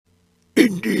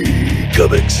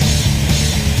Comics.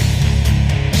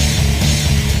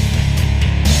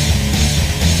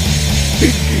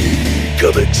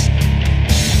 Comics.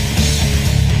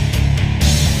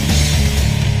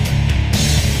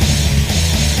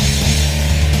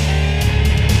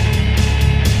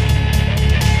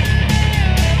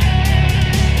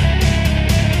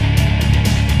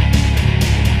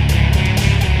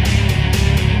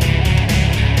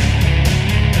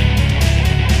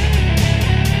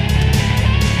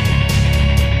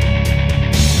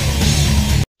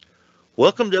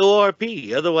 Welcome to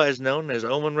ORP, otherwise known as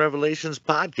Omen Revelations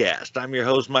Podcast. I'm your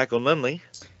host, Michael Nunley.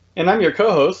 And I'm your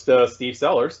co-host, Steve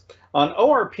Sellers. On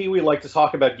ORP, we like to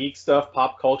talk about geek stuff,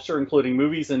 pop culture, including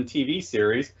movies and TV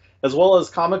series, as well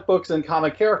as comic books and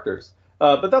comic characters.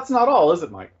 But that's not all, is it,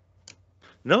 Mike?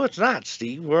 No, it's not,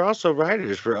 Steve. We're also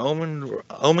writers for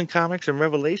Omen Comics and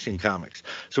Revelation Comics.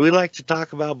 So we like to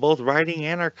talk about both writing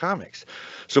and our comics.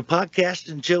 So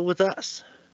podcast and chill with us.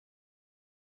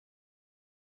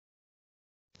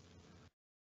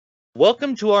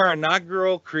 Welcome to our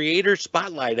inaugural Creator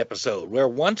Spotlight episode, where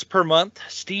once per month,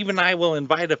 Steve and I will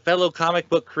invite a fellow comic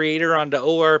book creator onto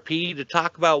ORP to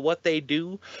talk about what they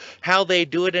do, how they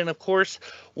do it, and of course,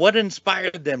 what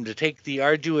inspired them to take the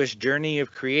arduous journey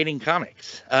of creating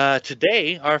comics.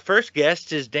 Today, our first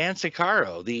guest is Dan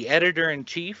Saccaro, the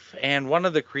editor-in-chief and one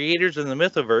of the creators of the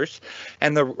Mythoverse,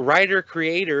 and the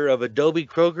writer-creator of Adobe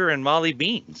Kroger and Molly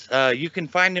Beans. You can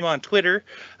find him on Twitter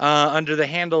under the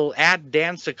handle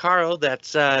 @DanSaccaro.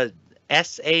 That's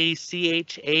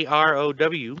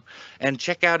SACHAROW, and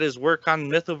check out his work on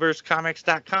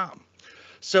mythoversecomics.com.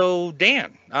 So,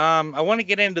 Dan, I want to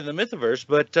get into the Mythoverse,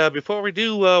 but before we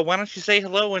do, why don't you say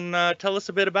hello and tell us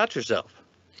a bit about yourself?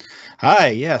 Hi,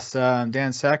 yes, I'm Dan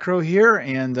Saccaro here,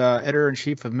 and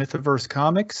editor-in-chief of Mythoverse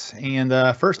Comics. And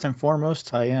first and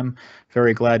foremost, I am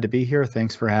very glad to be here.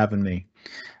 Thanks for having me.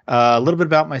 A little bit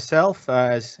about myself.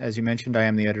 As you mentioned, I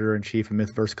am the editor-in-chief of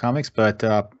Mythoverse Comics, but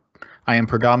I am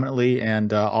predominantly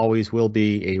and always will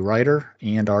be a writer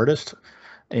and artist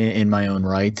in my own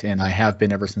right, and I have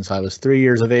been ever since I was 3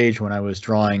 years of age when I was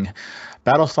drawing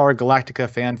Battlestar Galactica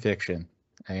fan fiction.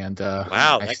 And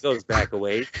wow, that goes back a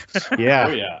ways. Yeah.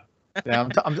 Oh, yeah. Yeah,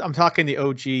 I'm talking the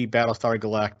OG Battlestar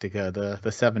Galactica, the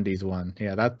 70s one.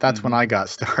 Yeah, that's when I got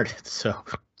started. So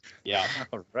Yeah.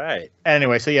 All right.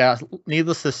 anyway, so yeah,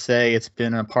 needless to say, it's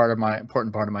been a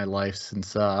important part of my life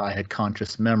since I had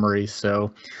conscious memory.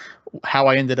 So how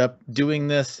I ended up doing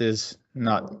this is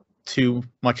not too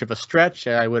much of a stretch.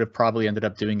 I would have probably ended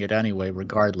up doing it anyway,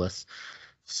 regardless.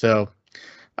 So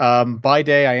by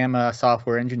day, I am a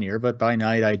software engineer, but by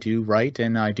night, I do write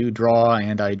and I do draw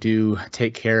and I do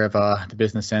take care of the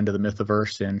business end of the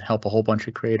Mythoverse and help a whole bunch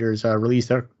of creators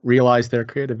realize their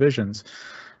creative visions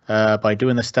by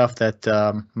doing the stuff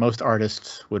that most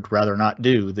artists would rather not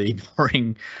do, the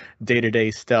boring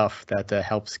day-to-day stuff that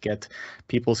helps get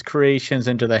people's creations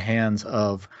into the hands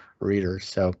of readers.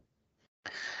 So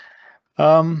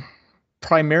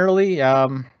primarily,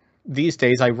 these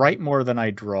days I write more than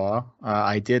I draw.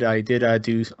 I did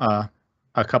do a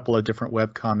couple of different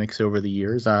web comics over the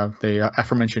years. The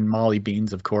aforementioned Molly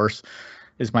Beans, of course,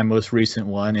 is my most recent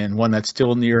one, and one that's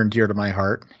still near and dear to my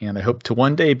heart. And I hope to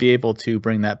one day be able to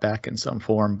bring that back in some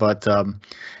form. But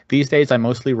these days I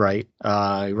mostly write.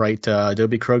 I write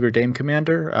Adobe Kroger Dame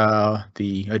Commander,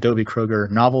 the Adobe Kroger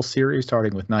novel series,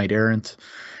 starting with Knight Errant,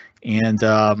 and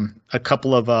a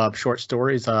couple of short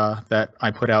stories that I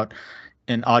put out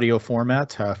in audio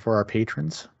format for our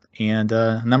patrons, and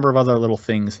a number of other little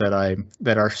things that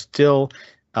are still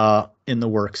in the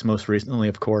works. Most recently,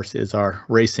 of course, is our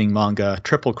racing manga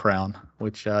Triple Crown,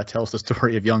 which tells the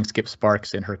story of young Skip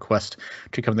Sparks in her quest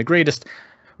to become the greatest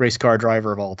race car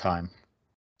driver of all time.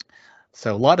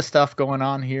 So a lot of stuff going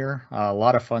on here, a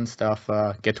lot of fun stuff.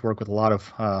 Get to work with a lot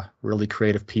of really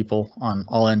creative people on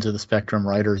all ends of the spectrum,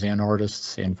 writers and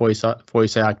artists and voice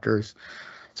actors.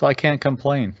 So I can't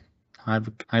complain. I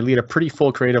lead a pretty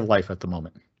full creative life at the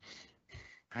moment.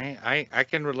 I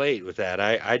can relate with that.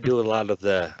 I do all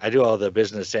the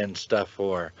business end stuff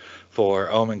for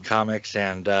Omen Comics,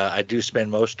 and I do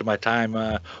spend most of my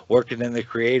time working in the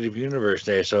creative universe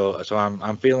there. So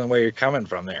I'm feeling where you're coming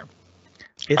from there.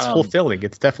 It's fulfilling.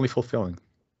 It's definitely fulfilling.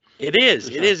 It is.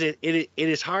 It is. It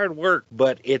is hard work,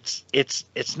 but it's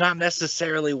not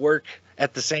necessarily work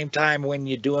at the same time when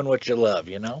you're doing what you love.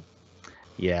 You know.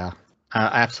 Yeah,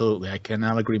 absolutely. I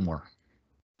cannot agree more.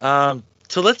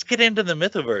 So let's get into the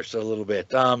Mythoverse a little bit.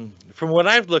 From what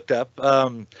I've looked up,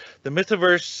 the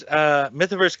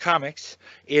Mythoverse Comics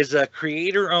is a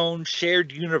creator-owned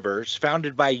shared universe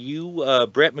founded by you,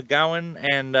 Brett McGowan,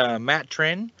 and Matt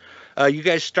Trin. You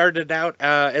guys started out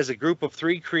as a group of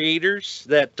 3 creators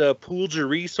that pooled your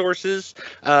resources,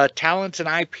 talents, and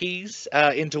IPs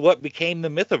into what became the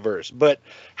Mythiverse. But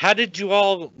how did you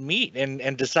all meet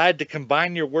and decide to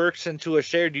combine your works into a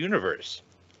shared universe?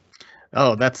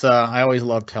 Oh, that's I always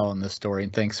love telling this story,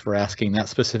 and thanks for asking that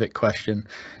specific question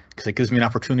because it gives me an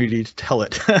opportunity to tell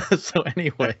it. So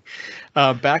anyway,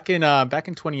 back in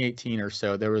 2018 or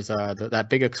so, there was that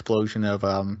big explosion of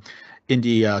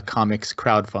indie comics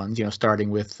crowdfunds. Starting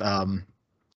with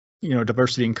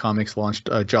Diversity in Comics launched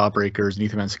Jawbreakers, and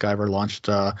Ethan Van Sciver launched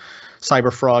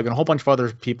Cyberfrog, and a whole bunch of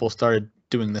other people started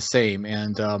doing the same.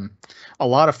 And a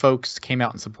lot of folks came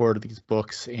out in support of these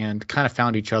books and kind of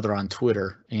found each other on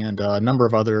Twitter, and a number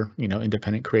of other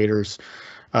independent creators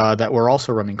that were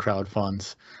also running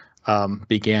crowdfunds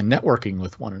began networking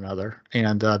with one another.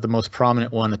 And the most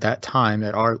prominent one at that time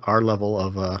at our level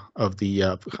of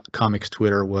the comics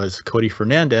Twitter was Cody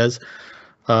Fernandez,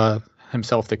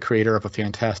 himself the creator of a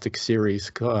fantastic series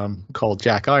called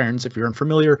Jack Irons. If you're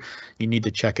unfamiliar, you need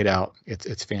to check it out.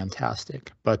 It's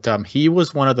fantastic. But he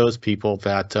was one of those people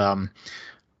that,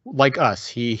 like us,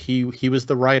 he was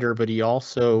the writer, but he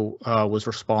also was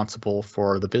responsible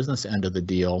for the business end of the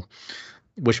deal,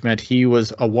 which meant he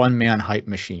was a one-man hype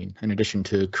machine in addition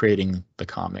to creating the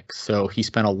comics. So he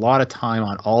spent a lot of time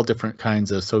on all different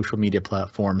kinds of social media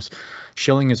platforms,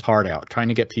 shilling his heart out, trying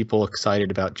to get people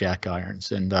excited about Jack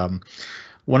Irons. And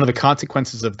one of the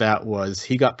consequences of that was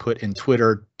he got put in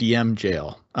Twitter DM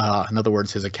jail. In other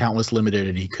words, his account was limited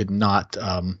and he could not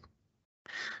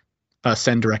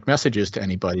send direct messages to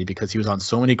anybody because he was on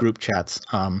so many group chats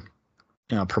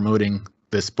promoting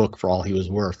this book for all he was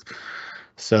worth.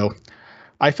 So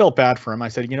I felt bad for him. I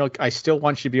said, I still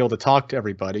want you to be able to talk to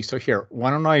everybody. So here,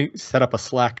 why don't I set up a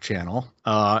Slack channel,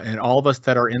 and all of us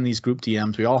that are in these group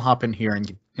DMs, we all hop in here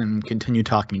and continue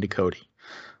talking to Cody,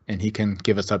 and he can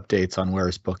give us updates on where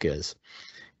his book is.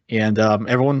 And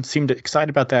everyone seemed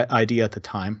excited about that idea at the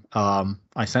time.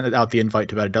 I sent out the invite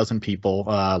to about a dozen people.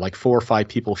 Like 4 or 5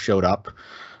 people showed up.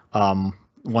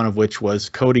 One of which was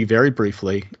Cody very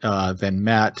briefly, then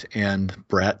Matt and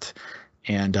Brett,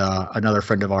 and another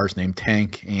friend of ours named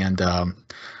Tank, and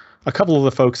a couple of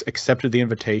the folks accepted the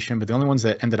invitation, but the only ones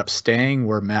that ended up staying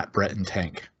were Matt, Brett, and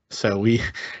Tank. So we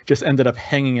just ended up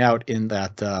hanging out in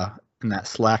that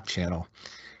Slack channel.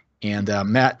 And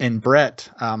Matt and Brett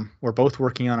were both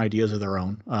working on ideas of their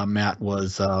own. Matt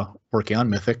was working on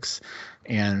Mythics,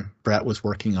 and Brett was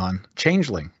working on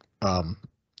Changeling.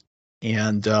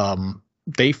 And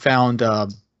they found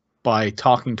by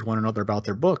talking to one another about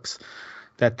their books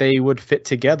that they would fit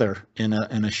together in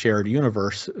a shared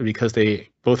universe because they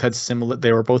both had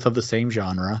they were both of the same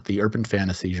genre, the urban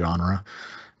fantasy genre,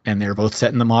 and they were both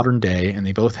set in the modern day, and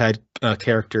they both had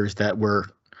characters that were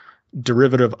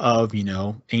derivative of,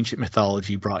 ancient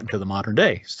mythology brought into the modern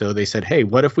day. So they said, hey,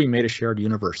 what if we made a shared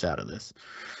universe out of this?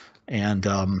 And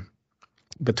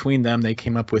between them, they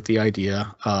came up with the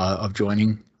idea of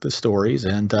joining the stories,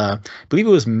 and I believe it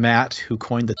was Matt who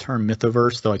coined the term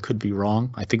Mythiverse, though I could be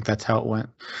wrong. I think that's how it went.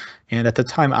 And at the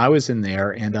time I was in there,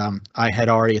 and I had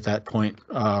already at that point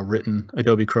written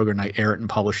Adobe Kroger Knight Errant and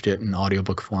published it in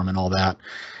audiobook form and all that.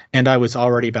 And I was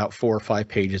already about 4 or 5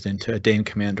 pages into Dame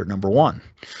Commander #1.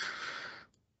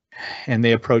 And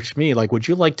they approached me like, would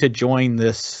you like to join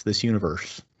this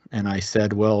universe? And I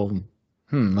said, well,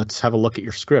 let's have a look at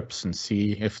your scripts and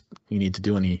see if you need to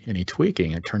do any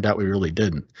tweaking. It turned out we really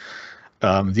didn't.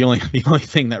 The only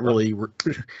thing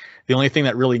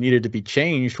that really needed to be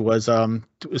changed was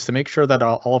to make sure that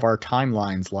all of our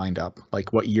timelines lined up,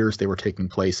 like what years they were taking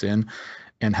place in,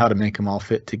 and how to make them all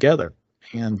fit together.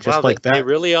 And just like that, they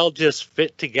really all just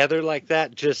fit together like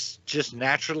that, just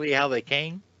naturally how they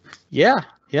came. Yeah,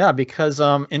 because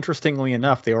interestingly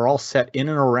enough, they were all set in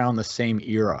and around the same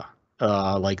era.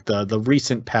 Like the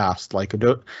recent past, like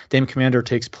Dame Commander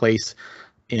takes place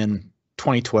in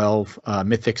 2012,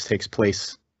 Mythics takes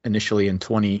place initially in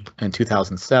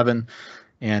 2007,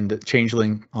 and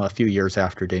Changeling a few years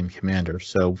after Dame Commander.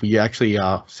 So we actually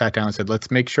sat down and said, let's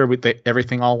make sure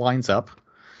everything all lines up,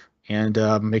 and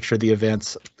make sure the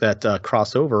events that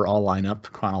cross over all line up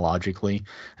chronologically.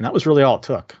 And that was really all it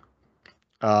took.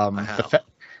 Wow.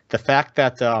 The fact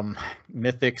that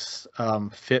Mythics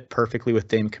fit perfectly with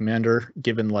Dame Commander,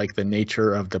 given like the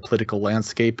nature of the political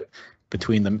landscape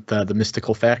between the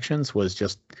mystical factions,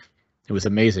 it was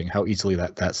amazing how easily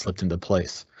that slipped into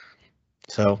place.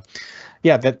 So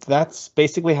yeah, that's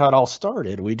basically how it all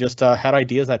started. We just had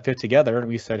ideas that fit together, and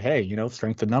we said, hey,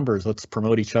 strength in numbers, let's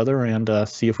promote each other and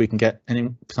see if we can get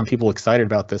some people excited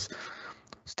about this.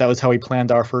 So that was how we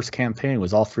planned our first campaign,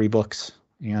 was all 3 books.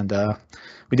 And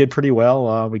we did pretty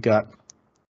well. We got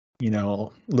a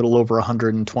little over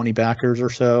 120 backers or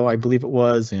so, I believe it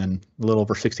was, and a little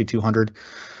over 6,200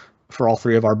 for all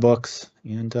three of our books.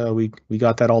 And we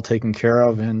got that all taken care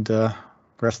of, and the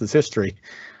rest is history.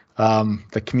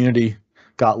 The community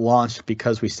got launched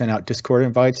because we sent out Discord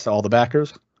invites to all the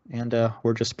backers, and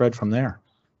we're just spread from there.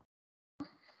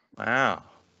 Wow,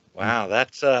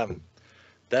 that's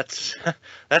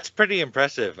that's pretty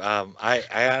impressive. I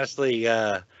honestly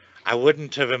I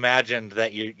wouldn't have imagined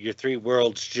that your three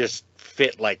worlds just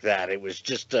fit like that. It was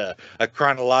just a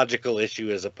chronological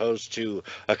issue as opposed to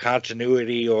a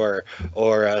continuity or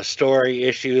a story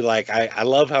issue. Like I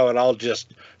love how it all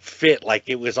just fit, like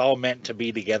it was all meant to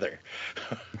be together.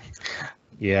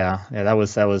 Yeah, that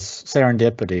was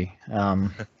serendipity.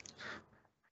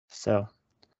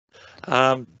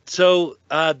 So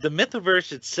the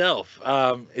Mythoverse itself,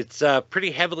 it's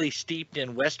pretty heavily steeped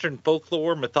in Western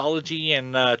folklore, mythology,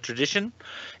 and tradition.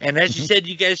 And as you said,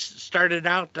 you guys started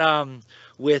out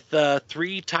with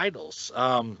 3 titles.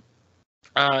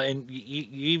 And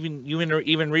you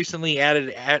even recently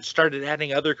started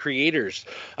adding other creators,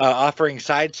 offering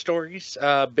side stories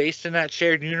based in that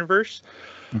shared universe.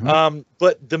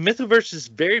 But the Mythoverse's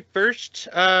very first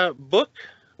book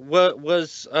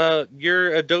was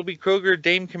your Adobe Kroger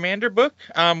Dame Commander book.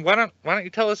 Why don't you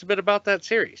tell us a bit about that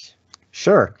series?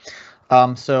 Sure.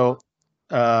 So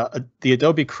the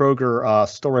Adobe Kroger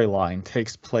storyline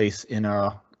takes place in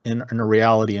a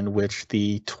reality in which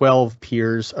the 12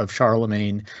 peers of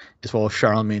Charlemagne, as well as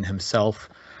Charlemagne himself,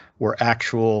 were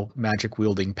actual magic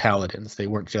wielding paladins. They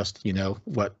weren't just,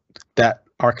 what that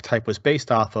archetype was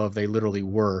based off of. They literally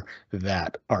were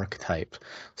that archetype.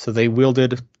 So they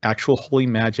wielded actual holy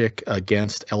magic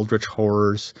against eldritch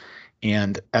horrors,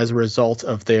 and as a result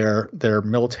of their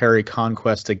military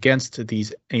conquest against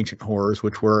these ancient horrors,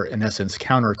 which were in essence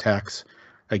counterattacks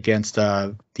against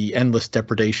the endless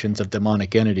depredations of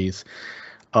demonic entities,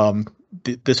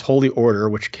 this holy order,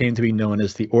 which came to be known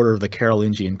as the Order of the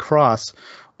Carolingian Cross,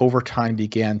 over time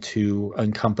began to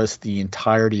encompass the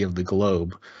entirety of the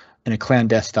globe in a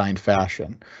clandestine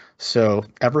fashion. So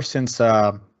ever since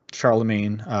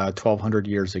Charlemagne, 1,200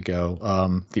 years ago,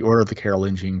 the Order of the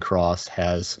Carolingian Cross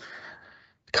has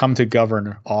come to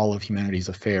govern all of humanity's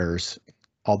affairs,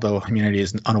 although humanity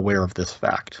is unaware of this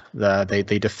fact. They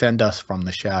defend us from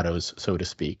the shadows, so to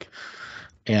speak.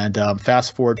 And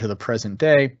fast forward to the present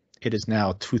day, it is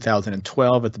now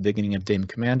 2012 at the beginning of Dame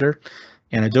Commander,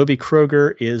 and Adobe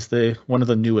Kroger is one of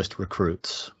the newest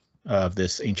recruits of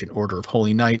this ancient order of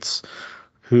holy knights,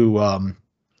 who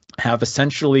have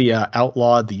essentially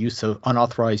outlawed the use of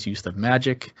unauthorized use of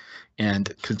magic,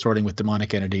 and consorting with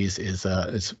demonic entities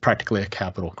is practically a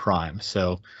capital crime.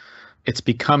 So it's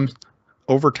become,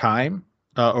 over time,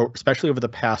 or especially over the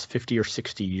past 50 or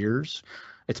 60 years,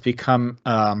 it's become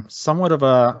somewhat of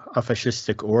a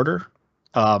fascistic order,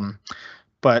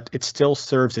 but it still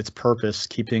serves its purpose,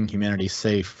 keeping humanity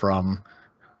safe from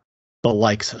the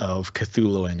likes of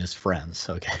Cthulhu and his friends.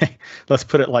 Okay, let's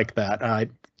put it like that.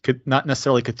 Not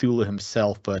necessarily Cthulhu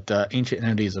himself, but ancient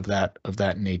entities of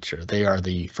that nature. They are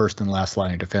the first and last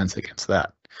line of defense against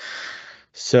that.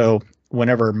 So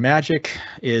whenever magic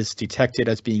is detected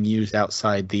as being used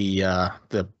outside the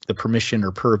permission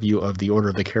or purview of the Order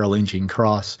of the Carolingian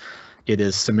Cross, it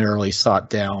is summarily sought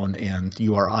down, and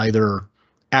you are either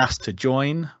asked to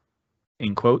join,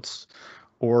 in quotes,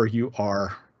 or you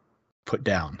are put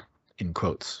down, in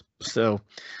quotes. So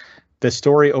the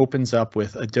story opens up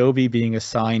with Adobe being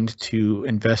assigned to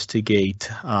investigate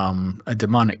a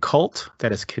demonic cult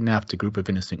that has kidnapped a group of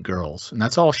innocent girls, and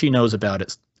that's all she knows about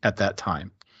it at that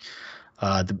time.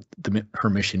 Her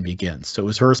mission begins. So it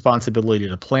was her responsibility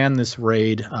to plan this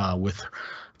raid with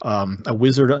a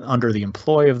wizard under the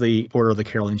employ of the Order of the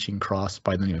Carolingian Cross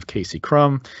by the name of Casey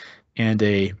Crum, and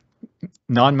a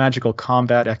non-magical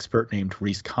combat expert named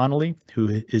Reese Connolly,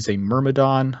 who is a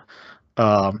Myrmidon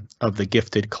of the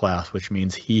gifted class, which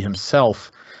means he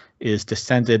himself is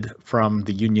descended from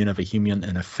the union of a human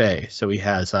and a fae. So he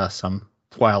has some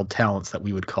wild talents that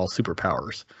we would call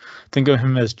superpowers. Think of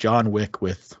him as John Wick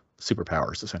with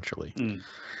superpowers, essentially. Okay.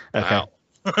 Wow.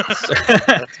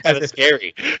 That's kind of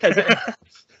scary.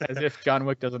 As if John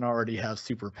Wick doesn't already have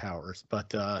superpowers.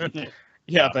 But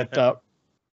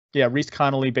Reese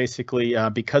Connolly, basically,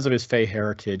 because of his Fey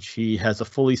heritage, he has a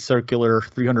fully circular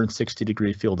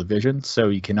 360-degree field of vision, so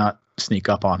you cannot sneak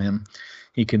up on him.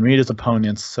 He can read his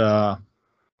opponents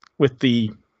with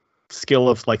the skill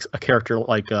of like a character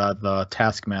like the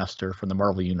Taskmaster from the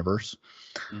Marvel Universe.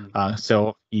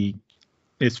 So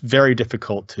it's very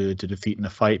difficult to defeat in a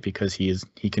fight, because he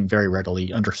can very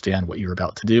readily understand what you're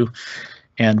about to do.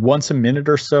 And once a minute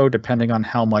or so, depending on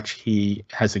how much he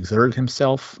has exerted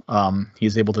himself,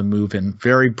 he's able to move in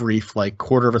very brief, like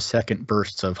quarter of a second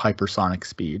bursts of hypersonic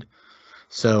speed.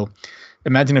 So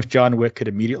imagine if John Wick could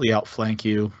immediately outflank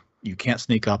you. You can't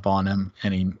sneak up on him,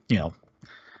 and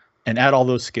and add all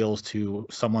those skills to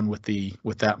someone with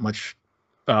that much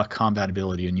combat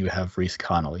ability, and you have Reese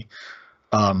Connolly.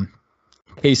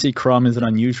 Casey Crum is an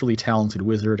unusually talented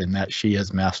wizard in that she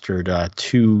has mastered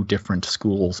 2 different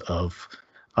schools of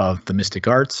the mystic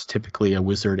arts. Typically, a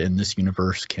wizard in this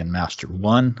universe can master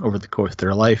 1 over the course of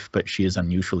their life, but she is an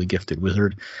unusually gifted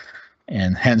wizard,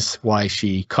 and hence why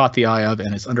she caught the eye of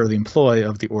and is under the employ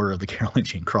of the Order of the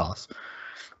Carolingian Cross.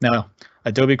 Now,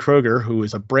 Adobe Kroger, who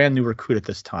is a brand new recruit at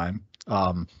this time,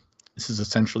 this is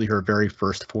essentially her very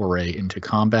first foray into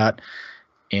combat,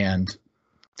 and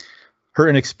her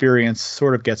inexperience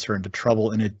sort of gets her into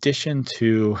trouble, in addition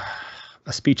to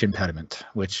a speech impediment,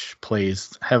 which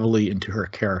plays heavily into her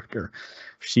character.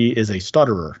 She is a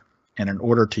stutterer, and in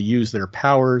order to use their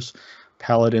powers,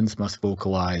 paladins must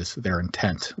vocalize their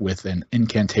intent with an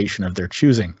incantation of their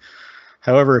choosing.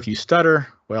 However, if you stutter,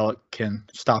 well, it can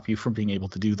stop you from being able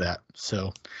to do that.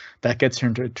 So that gets her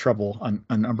into trouble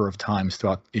a number of times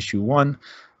throughout issue 1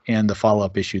 and the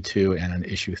follow-up issue 2 and an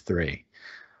issue 3.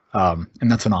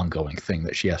 And that's an ongoing thing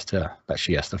that she has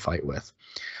to fight with.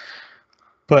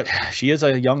 But she is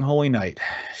a young holy knight.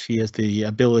 She has the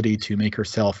ability to make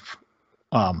herself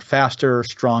faster,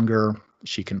 stronger.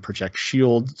 She can project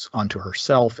shields onto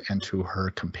herself and to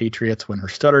her compatriots when her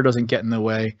stutter doesn't get in the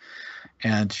way.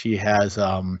 And she has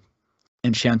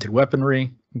enchanted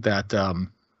weaponry that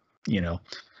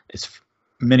is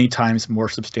many times more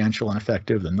substantial and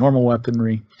effective than normal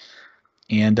weaponry.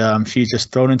 And she's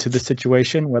just thrown into this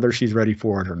situation whether she's ready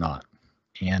for it or not.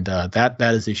 And that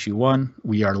is issue 1.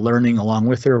 We are learning along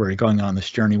with her. We're going on this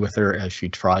journey with her as she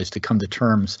tries to come to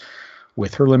terms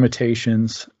with her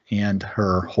limitations and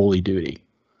her holy duty.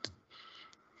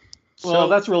 Well,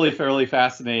 that's really fairly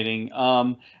fascinating.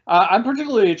 I'm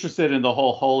particularly interested in the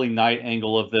whole Holy Knight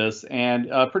angle of this, and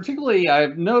particularly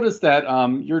I've noticed that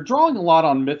you're drawing a lot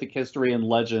on mythic history and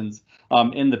legends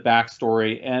in the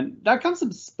backstory, and that comes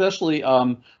especially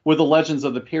with the legends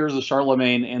of the Peers of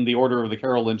Charlemagne and the Order of the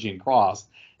Carolingian Cross.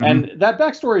 Mm-hmm. And that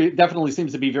backstory definitely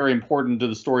seems to be very important to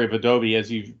the story of Adobe,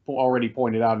 as you've already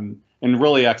pointed out in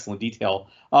really excellent detail.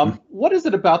 What is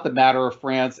it about the matter of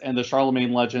France and the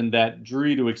Charlemagne legend that drew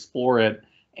you to explore it?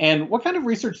 And what kind of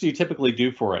research do you typically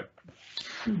do for it?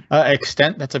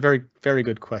 Extent, that's a very, very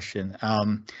good question.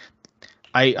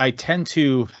 I tend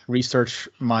to research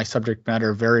my subject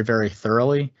matter very, very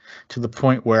thoroughly, to the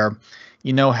point where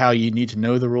you know how you need to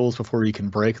know the rules before you can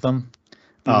break them.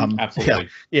 Absolutely.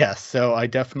 Yeah. So I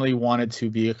definitely wanted to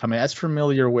become as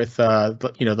familiar with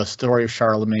the story of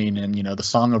Charlemagne and the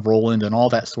Song of Roland and all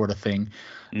that sort of thing,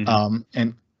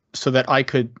 and so that I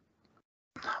could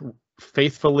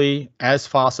faithfully as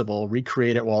possible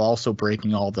recreate it while also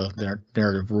breaking all the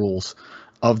narrative rules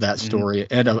of that story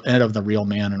and of the real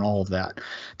man and all of that.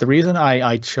 The reason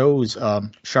I chose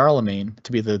Charlemagne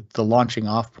to be the launching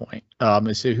off point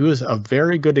is he was a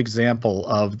very good example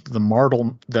of the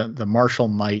martial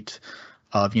might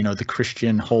of the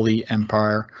Christian Holy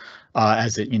Empire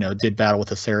as it did battle with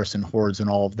the Saracen hordes and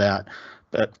all of that.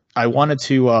 But I wanted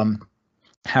to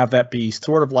have that be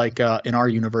sort of like in our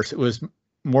universe, it was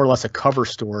more or less a cover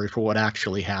story for what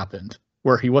actually happened,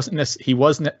 where he was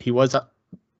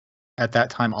at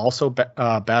that time also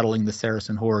battling the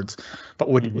Saracen hordes, but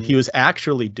what he was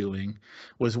actually doing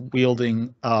was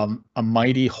wielding a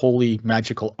mighty holy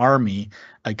magical army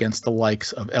against the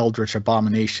likes of eldritch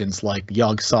abominations like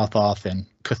Yog-Sothoth and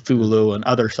Cthulhu and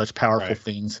other such powerful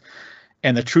things.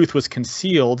 And the truth was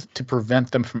concealed to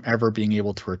prevent them from ever being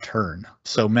able to return.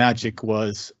 So magic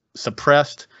was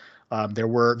suppressed. There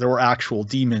were actual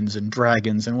demons and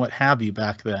dragons and what have you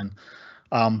back then,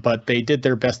 but they did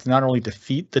their best to not only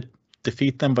defeat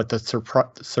them, but to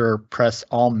suppress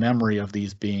all memory of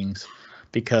these beings,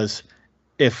 because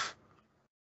if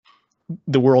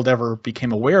the world ever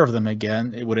became aware of them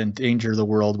again, it would endanger the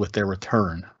world with their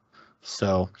return.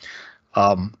 So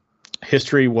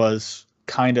history was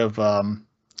kind of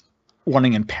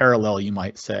running in parallel, you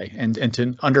might say, and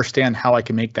to understand how I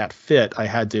can make that fit, I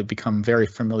had to become very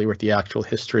familiar with the actual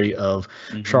history of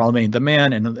Charlemagne the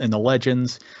Man and the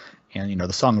legends. And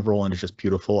the Song of Roland is just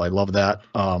beautiful. I love that.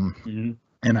 And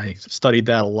I studied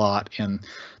that a lot, and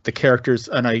the characters,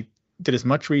 and I did as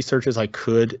much research as I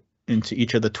could into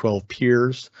each of the 12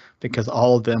 peers, because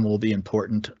all of them will be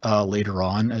important later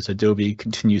on as Adobe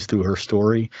continues through her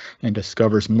story and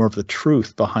discovers more of the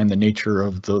truth behind the nature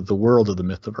of the world of the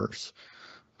Mythoverse.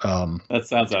 That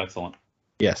sounds excellent.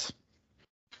 Yes.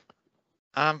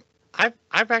 Um,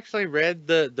 I've actually read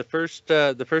the first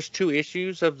two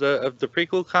issues of the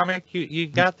prequel comic you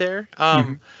got there.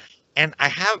 Mhm. And I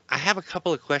have a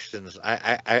couple of questions.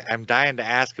 I'm dying to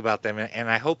ask about them, and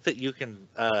I hope that you can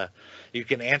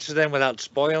answer them without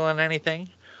spoiling anything.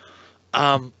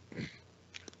 Um,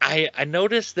 I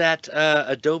noticed that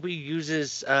Adobe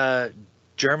uses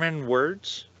German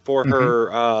words for Mhm.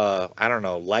 her I don't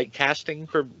know, light casting,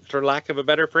 for lack of a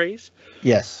better phrase.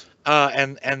 Yes.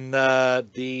 The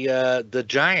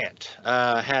giant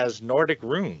has Nordic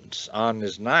runes on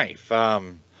his knife.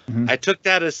 Mhm. I took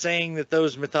that as saying that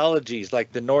those mythologies,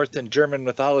 like the North and German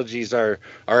mythologies, are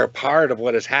a part of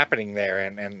what is happening there,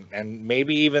 and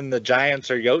maybe even the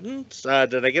giants are Jotuns.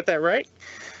 Did I get that right?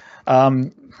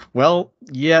 Um, well,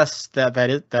 yes, that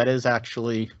is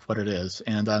actually what it is,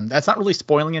 and that's not really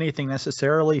spoiling anything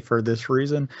necessarily for this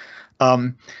reason.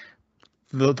 Um,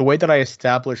 the way that I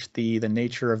established the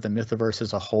nature of the mythoverse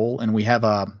as a whole, and we have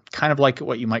a kind of like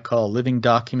what you might call a living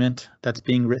document that's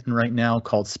being written right now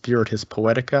called Spiritus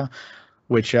Poetica,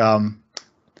 which I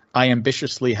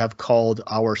ambitiously have called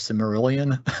our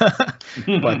Cimmerillion,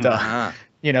 but Ah,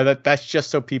 that's just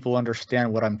so people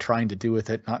understand what I'm trying to do with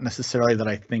it. Not necessarily that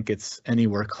I think it's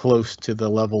anywhere close to the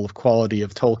level of quality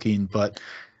of Tolkien, but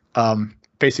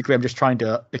basically I'm just trying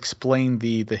to explain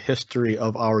the history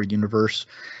of our universe.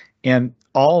 And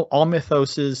all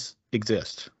mythoses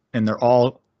exist, and they're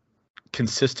all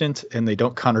consistent, and they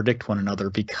don't contradict one another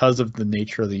because of the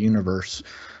nature of the universe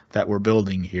that we're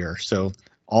building here. So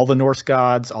all the Norse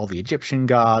gods, all the Egyptian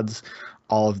gods,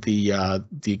 all of the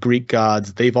Greek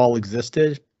gods, they've all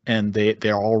existed, and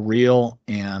they're all real,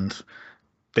 and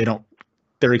they don't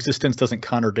their existence doesn't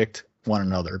contradict one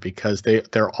another because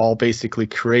they're all basically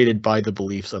created by the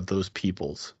beliefs of those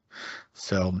peoples.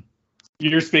 So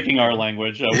You're speaking our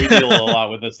language. We deal a lot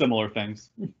with similar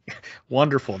things.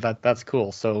 wonderful. That's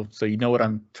cool. So you know what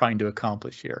I'm trying to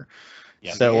accomplish here.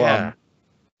 Yes. So yeah.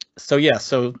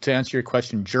 so to answer your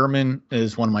question, German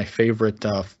is one of my favorite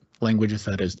languages.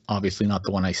 That is obviously not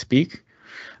the one I speak.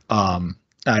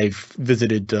 I've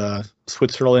visited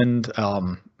Switzerland,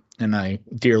 and I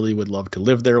dearly would love to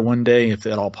live there one day if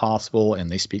at all possible. And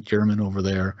they speak German over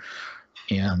there,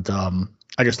 and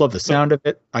I just love the sound of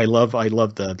it. I love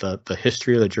the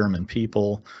history of the German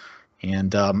people.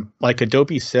 And like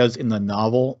Adobe says in the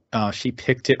novel, she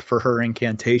picked it for her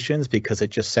incantations because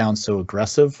it just sounds so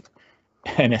aggressive,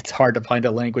 and it's hard to find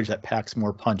a language that packs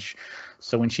more punch.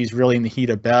 So when she's really in the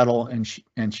heat of battle and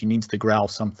she needs to growl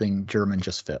something, German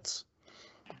just fits.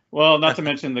 Well, not to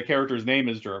mention the character's name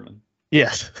is German.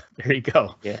 Yes, there you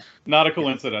go. Yeah. Not a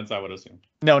coincidence, I would assume.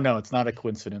 No, it's not a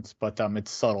coincidence, but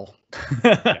it's subtle.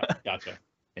 Yeah, gotcha.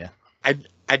 Yeah.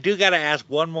 I do got to ask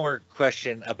one more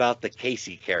question about the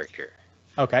Casey character.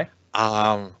 Okay.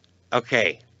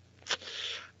 Okay.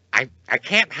 I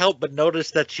can't help but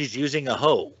notice that she's using a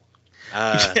hoe. She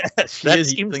That is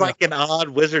seems using like an odd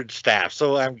wizard staff.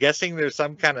 So I'm guessing there's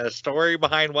some kind of story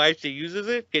behind why she uses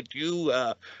it. Could you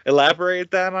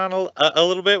elaborate that on a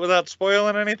little bit without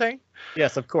spoiling anything?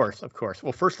 Yes, of course.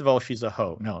 Well, first of all, she's a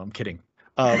hoe. No, I'm kidding.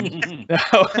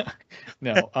 No,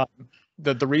 no.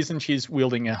 The reason she's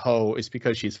wielding a hoe is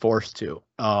because she's forced to.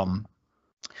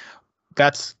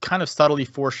 That's kind of subtly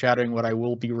foreshadowing what I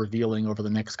will be revealing over the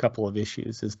next couple of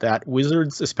issues, is that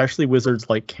wizards, especially wizards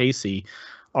like Casey,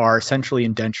 are essentially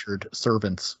indentured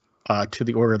servants to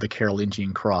the Order of the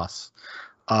Carolingian Cross,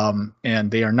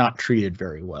 and they are not treated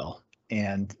very well.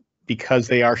 And because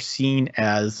they are seen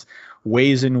as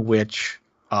ways in which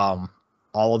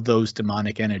all of those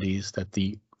demonic entities that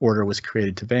the Order was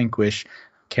created to vanquish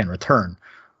can return,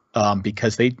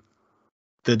 because the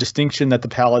distinction that the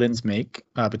paladins make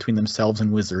between themselves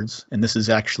and wizards, and this is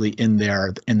actually in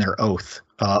their oath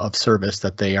of service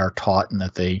that they are taught and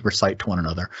that they recite to one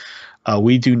another.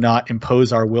 We do not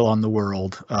impose our will on the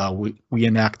world. We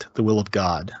enact the will of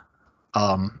God.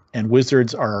 And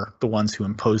wizards are the ones who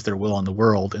impose their will on the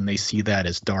world, and they see that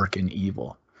as dark and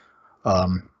evil.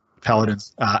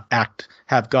 Paladins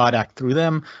have God act through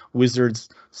them. Wizards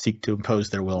seek to impose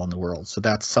their will on the world. So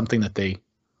that's something that they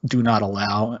do not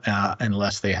allow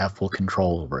unless they have full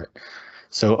control over it.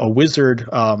 So a wizard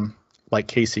like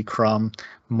Casey Crumb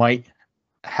might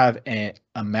have a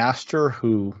master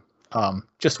who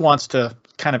just wants to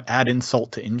kind of add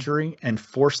insult to injury and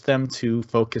force them to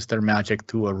focus their magic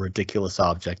through a ridiculous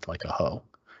object like a hoe.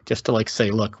 Just to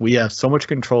say, look, we have so much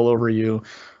control over you.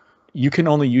 You can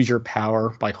only use your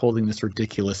power by holding this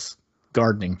ridiculous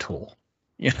gardening tool.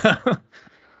 Wow.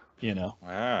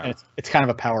 And it's kind of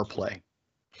a power play.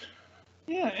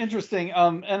 Yeah, interesting.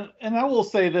 And I will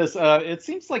say this: it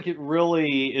seems like it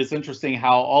really is interesting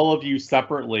how all of you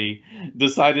separately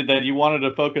decided that you wanted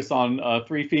to focus on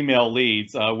three female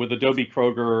leads with Adobe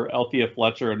Kroger, Althea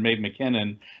Fletcher, and Maeve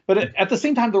McKinnon. But at the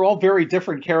same time, they're all very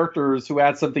different characters who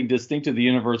add something distinct to the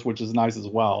universe, which is nice as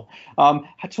well.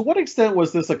 To what extent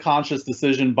was this a conscious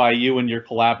decision by you and your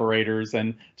collaborators,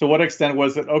 and to what extent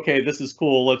was it okay? This is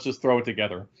cool. Let's just throw it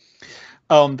together.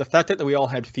 The fact that we all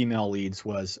had female leads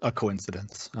was a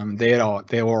coincidence. They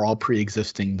were all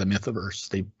pre-existing the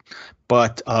Mythoverse.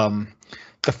 But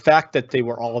the fact that they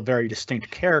were all very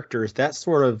distinct characters, that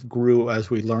sort of grew as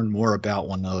we learned more about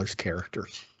one another's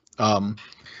characters.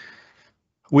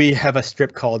 We have a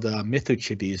strip called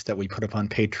Mythochibis that we put up on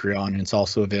Patreon, and it's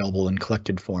also available in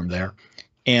collected form there.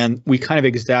 And we kind of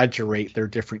exaggerate their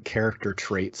different character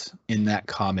traits in that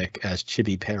comic as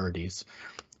chibi parodies.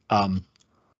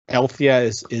 Althea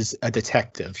is a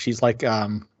detective. She's like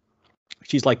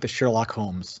the Sherlock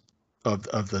Holmes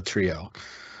of the trio.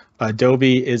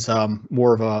 Adobe is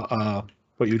more of a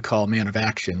what you'd call a man of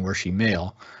action, where she's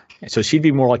male. So she'd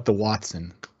be more like the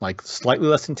Watson, like slightly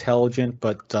less intelligent,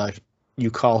 but you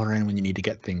call her in when you need to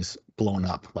get things blown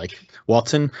up. Like,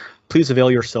 Watson, please avail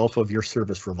yourself of your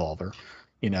service revolver.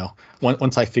 You know,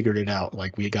 once I figured it out,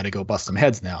 like, we got to go bust some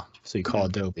heads now. So you call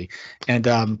Adobe. And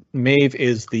Maeve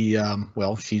is the,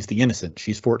 well, she's the innocent.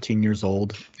 She's 14 years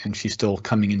old, and she's still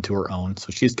coming into her own. So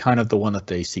she's kind of the one that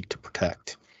they seek to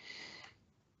protect.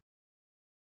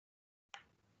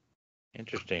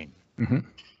 Interesting. Mm-hmm.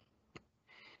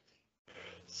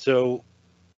 So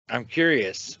I'm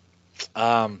curious.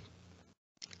 I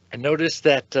noticed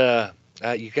that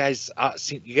you guys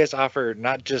offer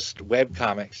not just web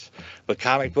comics, but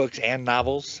comic books and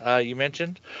novels. You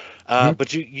mentioned,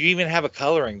 but you even have a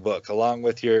coloring book along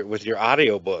with your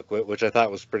audio book, which I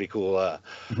thought was pretty cool. I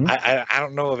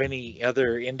don't know of any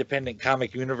other independent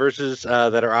comic universes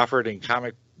that are offered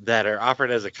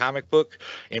as a comic book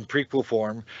in prequel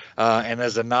form, and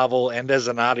as a novel and as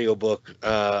an audio book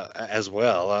as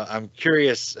well. I'm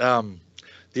curious.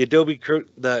 The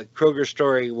Kroger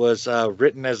story was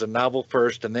written as a novel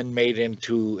first and then made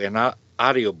into an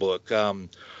audiobook.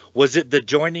 Was it the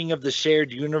joining of the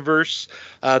shared universe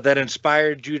that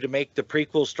inspired you to make the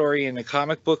prequel story in a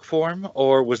comic book form,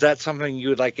 or was that something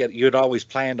you had always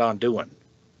planned on doing?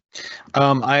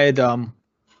 I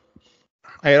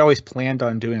had always planned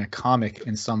on doing a comic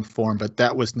in some form, but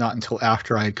that was not until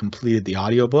after I had completed the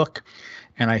audiobook.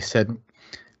 And I said,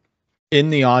 in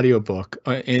the audiobook,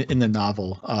 in the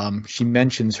novel, she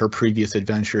mentions her previous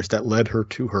adventures that led her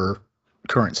to her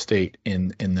current state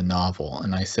in the novel.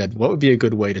 And I said, what would be a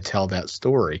good way to tell that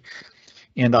story?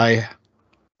 And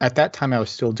at that time, I was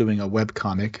still doing a web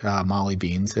comic, Molly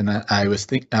Beans, and I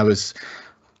was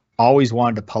always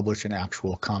wanted to publish an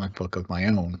actual comic book of my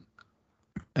own.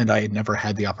 And I had never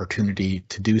had the opportunity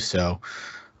to do so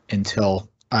until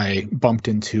I bumped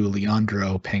into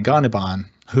Leandro Panganiban,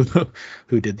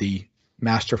 who did the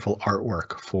masterful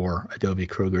artwork for Adobe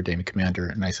Kroger Damon Commander.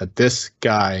 And I said, this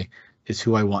guy is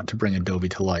who I want to bring Adobe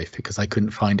to life, because I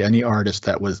couldn't find any artist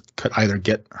that could either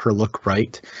get her look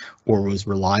right or was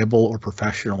reliable or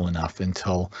professional enough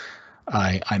until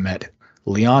I met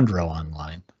Leandro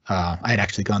online. I had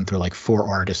actually gone through like 4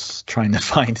 artists trying to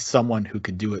find someone who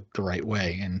could do it the right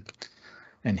way,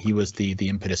 and he was the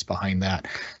impetus behind that.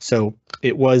 So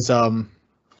it was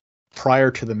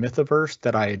prior to the Mythoverse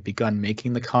that I had begun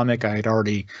making the comic. I had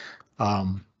already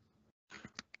gotten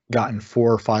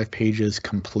 4 or 5 pages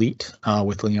complete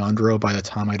with Leandro by the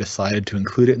time I decided to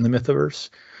include it in the Mythoverse.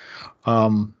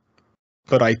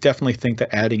 But I definitely think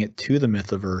that adding it to the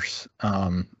Mythoverse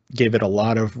gave it a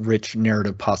lot of rich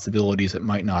narrative possibilities it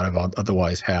might not have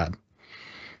otherwise had.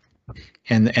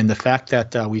 And the fact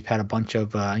that we've had a bunch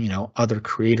of other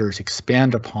creators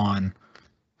expand upon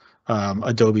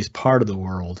Adobe's part of the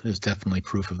world is definitely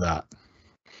proof of that.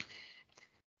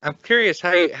 I'm curious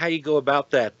how you go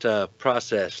about that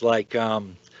process. Like,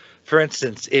 for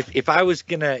instance, if I was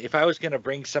gonna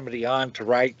bring somebody on to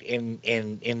write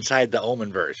inside the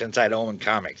Omenverse, inside Omen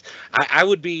Comics, I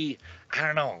would be, I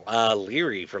don't know,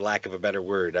 leery, for lack of a better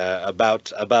word,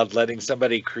 about letting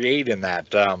somebody create in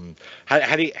that.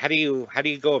 How do you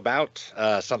go about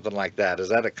something like that? Is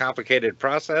that a complicated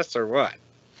process or what?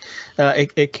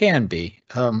 It can be.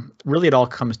 Really, it all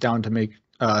comes down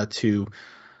to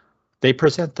they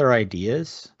present their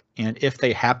ideas, and if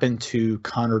they happen to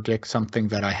contradict something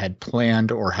that I had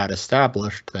planned or had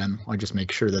established, then I just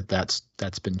make sure that that's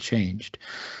been changed.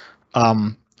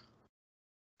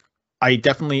 I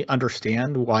definitely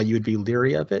understand why you would be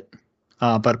leery of it,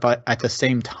 but at the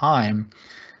same time,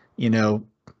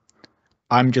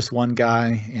 I'm just one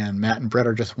guy, and Matt and Brett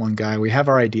are just one guy. We have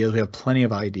our ideas. We have plenty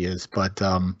of ideas, but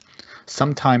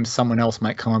sometimes someone else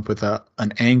might come up with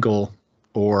an angle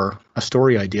or a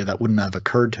story idea that wouldn't have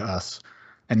occurred to us,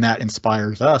 and that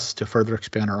inspires us to further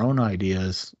expand our own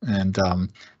ideas, and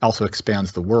also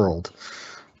expands the world.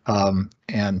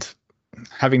 And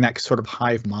having that sort of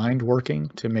hive mind working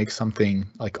to make something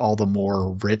like all the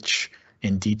more rich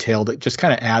and detailed, it just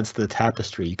kind of adds to the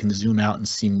tapestry. You can zoom out and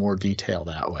see more detail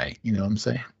that way. You know what I'm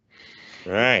saying?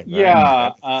 Right.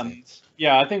 Yeah.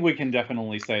 Yeah, I think we can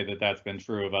definitely say that that's been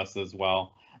true of us as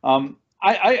well.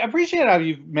 I appreciate how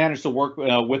you've managed to work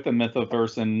with the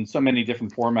Mythoverse in so many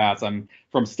different formats. I'm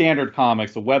from standard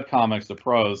comics to web comics to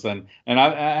prose, and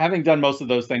having done most of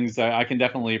those things, I can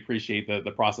definitely appreciate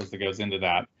the process that goes into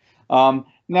that.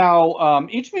 Now,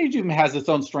 each medium has its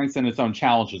own strengths and its own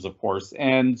challenges, of course.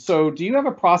 And so, do you have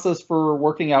a process for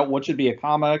working out what should be a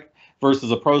comic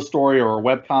versus a prose story or a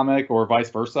web comic, or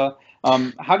vice versa?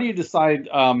 How do you decide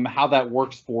how that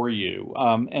works for you?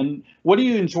 And what do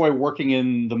you enjoy working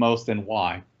in the most, and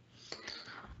why?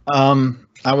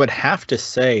 I would have to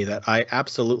say that I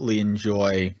absolutely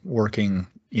enjoy working,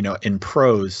 in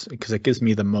prose, because it gives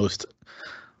me the most,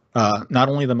 not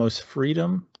only the most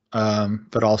freedom,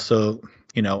 but also,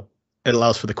 it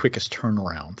allows for the quickest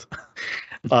turnaround.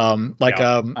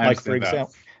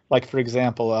 For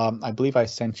example, I believe I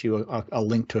sent you a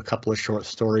link to a couple of short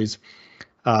stories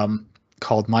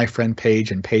called My Friend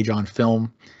Page and Page on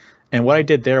Film. And what I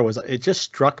did there was, it just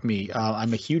struck me.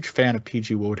 I'm a huge fan of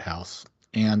P.G. Wodehouse,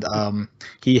 and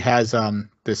he has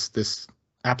this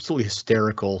absolutely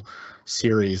hysterical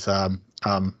series that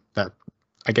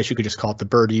I guess you could just call it the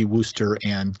Bertie, Wooster,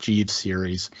 and Jeeves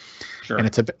series. Sure.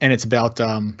 And it's about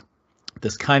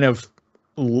this kind of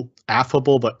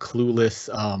affable but clueless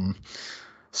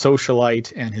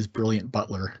socialite and his brilliant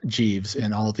butler Jeeves,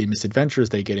 and all the misadventures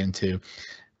they get into.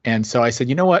 And so I said,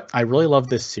 you know what? I really love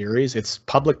this series. It's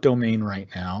public domain right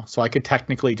now, so I could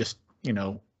technically just,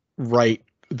 write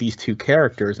these two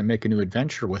characters and make a new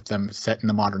adventure with them set in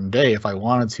the modern day if I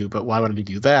wanted to. But why would I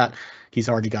do that? He's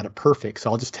already got it perfect. So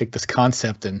I'll just take this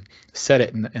concept and set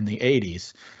it in the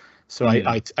 80s. So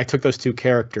I took those two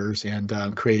characters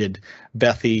and created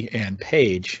Bethy and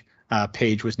Paige.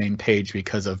 Paige was named Paige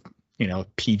because of,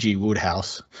 P.G.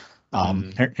 Wodehouse.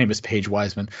 Her name is Paige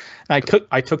Wiseman. And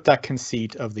I took that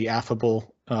conceit of the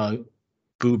affable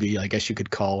booby, I guess you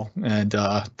could call, and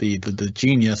the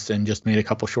genius, and just made a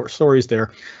couple short stories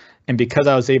there. And because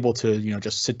I was able to,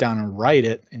 just sit down and write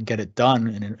it and get it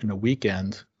done in a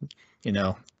weekend,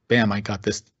 bam, I got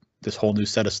this whole new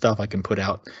set of stuff I can put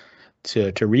out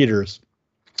to readers.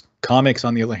 Comics,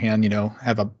 on the other hand,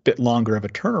 have a bit longer of a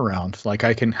turnaround. Like,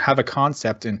 I can have a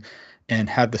concept and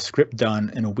have the script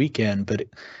done in a weekend, but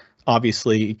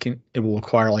obviously it will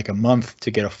require like a month to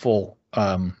get a full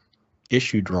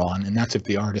issue drawn, and that's if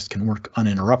the artist can work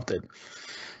uninterrupted.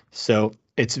 So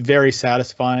it's very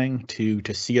satisfying to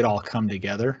see it all come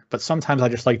together, but sometimes I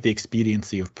just like the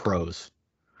expediency of prose,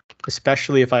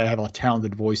 especially if I have a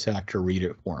talented voice actor read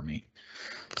it for me.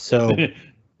 So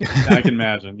I can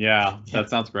imagine. Yeah, that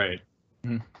sounds great.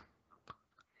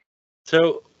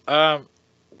 So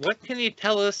what can you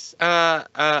tell us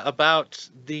about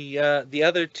the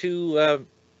other two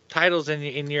titles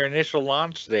in your initial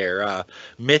launch there?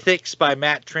 Mythics by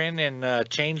Matt Trinn and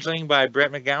Changeling by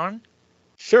Brett McGowan?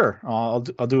 Sure. I'll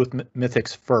do with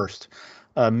Mythics first.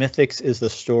 Mythics is the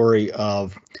story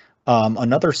of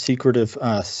another secretive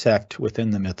sect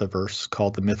within the Mythoverse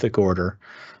called the Mythic Order,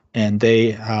 and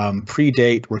they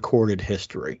predate recorded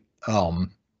history, or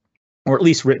at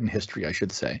least written history, I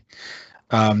should say.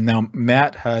 Now,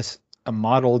 Matt has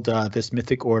modeled this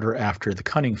Mythic Order after the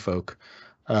Cunning Folk,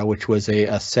 which was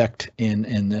a sect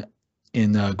in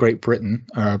Great Britain,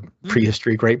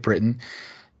 prehistory Great Britain,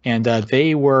 and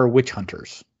they were witch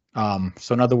hunters.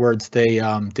 So in other words, they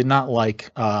did not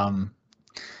like the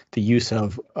use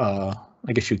of, I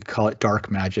guess you could call it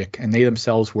dark magic, and they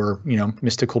themselves were,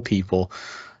 mystical people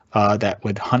that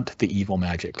would hunt the evil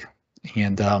magic.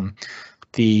 And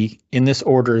in this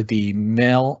order, the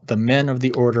men of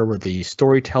the order were the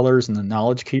storytellers and the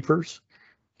knowledge keepers,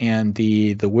 and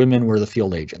the women were the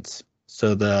field agents.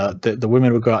 So the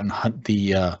women would go out and hunt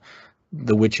the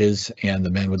witches, and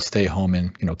the men would stay home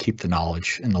and keep the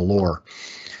knowledge and the lore.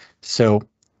 So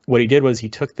what he did was he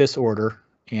took this order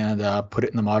and put it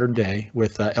in the modern day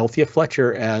with Althea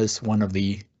Fletcher as one of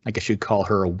the, I guess you'd call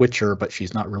her a witcher, but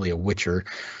she's not really a witcher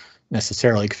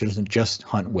necessarily, because she doesn't just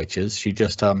hunt witches. She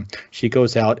just she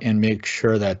goes out and makes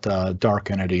sure that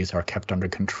dark entities are kept under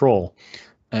control,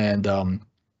 and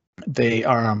they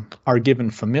are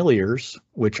given familiars,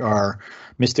 which are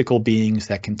mystical beings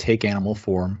that can take animal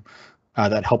form,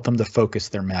 that help them to focus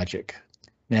their magic.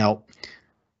 Now,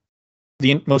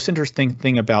 the most interesting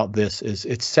thing about this is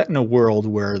it's set in a world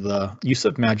where the use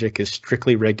of magic is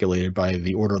strictly regulated by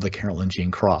the Order of the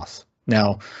Carolingian Cross.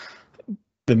 Now,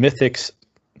 the Mythics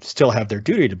still have their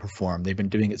duty to perform. They've been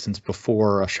doing it since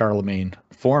before Charlemagne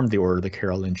formed the Order of the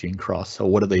Carolingian Cross. So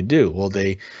what do? Well,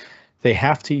 they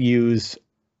have to use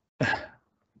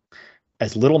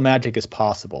as little magic as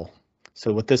possible.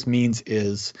 So what this means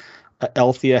is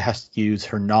Elthia has to use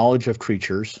her knowledge of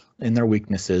creatures and their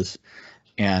weaknesses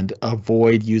and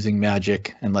avoid using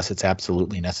magic unless it's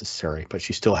absolutely necessary, but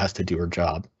she still has to do her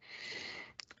job.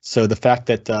 So the fact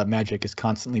that magic is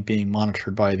constantly being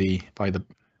monitored by the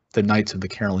Knights of the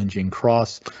Carolingian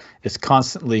Cross is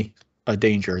constantly a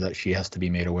danger that she has to be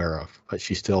made aware of, but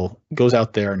she still goes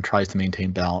out there and tries to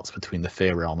maintain balance between the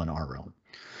Fey realm and our realm.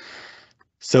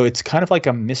 So it's kind of like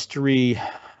a mystery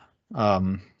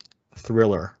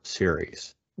thriller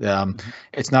series.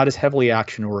 It's not as heavily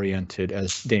action oriented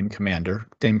as Dame Commander.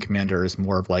 Dame Commander is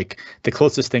more of like the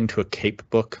closest thing to a cape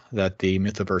book that the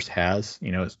Mythoverse has.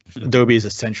 You know, Adobe is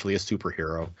essentially a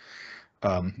superhero.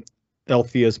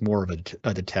 Elthia is more of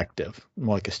a detective,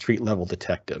 more like a street level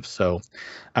detective. So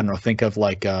I don't know, think of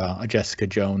like a Jessica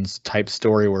Jones type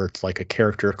story where it's like a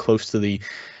character close to the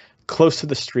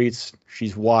streets.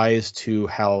 She's wise to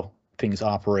how things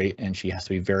operate, and she has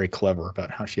to be very clever about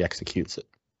how she executes it.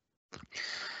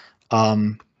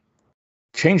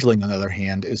 Changeling, on the other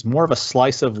hand, is more of a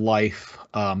slice of life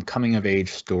coming of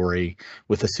age story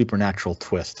with a supernatural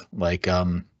twist, like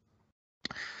I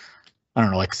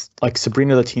don't know, like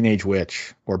Sabrina the Teenage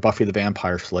Witch or Buffy the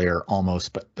Vampire Slayer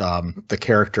almost, but the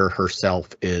character herself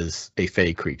is a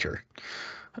fey creature.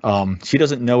 She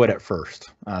doesn't know it at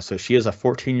first. So she is a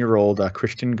 14-year-old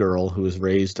Christian girl who was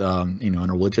raised, in a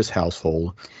religious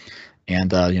household.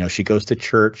 And, she goes to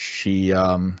church, she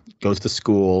goes to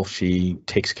school, she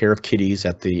takes care of kitties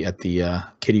at the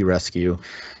kitty rescue.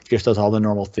 She just does all the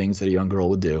normal things that a young girl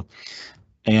would do.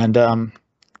 And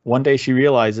one day she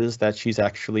realizes that she's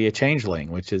actually a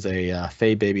changeling, which is a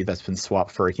fey baby that's been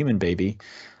swapped for a human baby.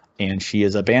 And she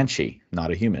is a banshee,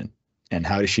 not a human. And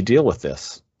how does she deal with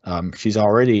this? She's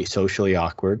already socially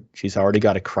awkward. She's already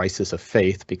got a crisis of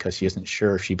faith because she isn't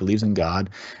sure if she believes in God.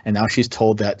 And now she's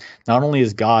told that not only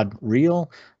is God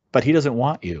real, but he doesn't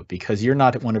want you because you're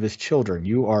not one of his children.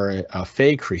 You are a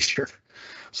fey creature.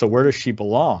 So where does she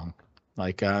belong?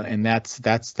 And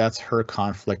that's her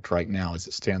conflict right now as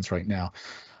it stands right now.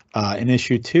 In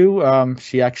issue 2,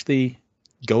 she actually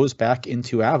goes back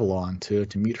into Avalon to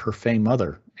meet her fey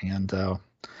mother. And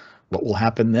what will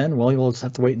happen then? Well, we'll just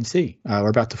have to wait and see. We're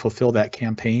about to fulfill that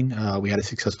campaign. We had a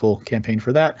successful campaign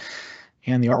for that,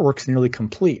 and the artwork's nearly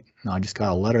complete. Now I just got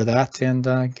to letter that and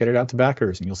get it out to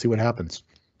backers, and you'll see what happens.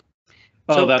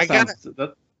 Oh, so that sounds.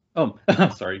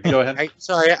 Sorry. Go ahead. I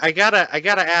gotta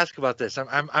ask about this.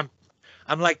 I'm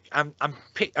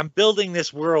building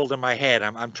this world in my head.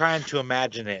 I'm trying to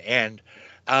imagine it, and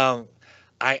I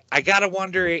gotta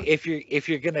wonder if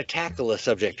you're gonna tackle a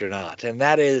subject or not, and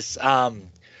that is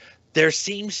there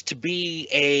seems to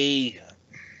be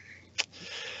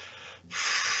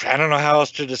I don't know how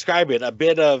else to describe it, a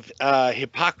bit of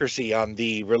hypocrisy on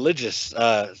the religious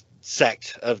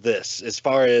sect of this as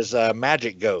far as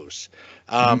magic goes.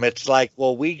 It's like,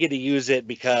 well, we get to use it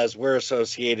because we're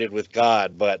associated with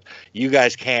God, but you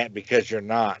guys can't because you're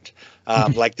not.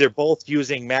 Like they're both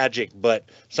using magic, but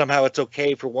somehow it's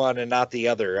okay for one and not the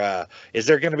other. Is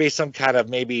there going to be some kind of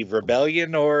maybe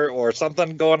rebellion or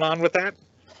something going on with that?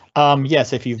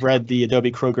 Yes, if you've read the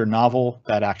Adobe Kroger novel,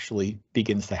 that actually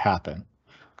begins to happen.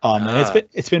 And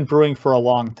it's been brewing for a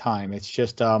long time. It's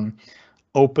just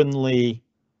openly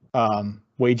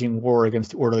waging war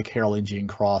against the Order of the Carolingian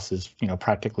Cross is,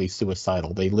 practically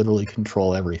suicidal. They literally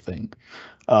control everything.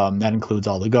 That includes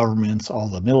all the governments, all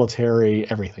the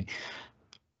military, everything.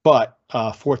 But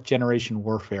fourth generation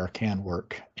warfare can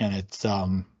work, and it's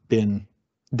been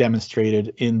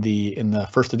demonstrated in the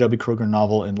first Adobe Kroger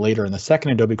novel and later in the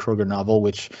second Adobe Kroger novel,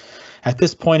 which at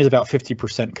this point is about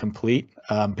 50% complete.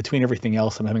 Between everything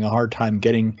else, I'm having a hard time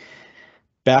getting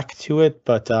back to it,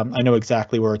 but I know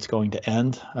exactly where it's going to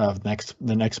end.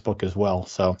 The next book as well.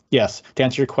 So yes, to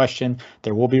answer your question,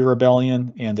 there will be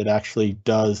rebellion, and there actually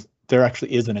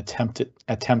is an attempt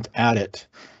at it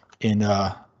in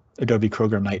Adobe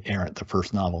Kroger Knight Errant, the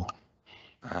first novel.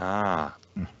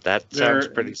 That sounds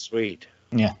pretty sweet.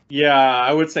 Yeah,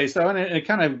 I would say so, and it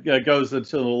kind of goes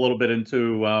into a little bit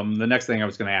into the next thing I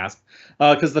was going to ask,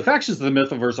 because the factions of the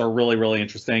Mythoverse are really, really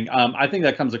interesting. I think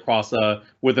that comes across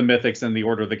with the Mythics and the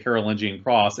Order of the Carolingian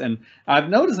Cross, and I've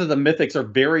noticed that the Mythics are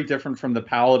very different from the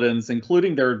Paladins,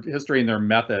 including their history and their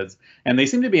methods, and they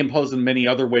seem to be imposed in many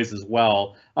other ways as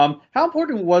well. How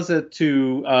important was it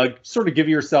to sort of give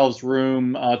yourselves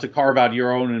room to carve out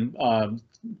your own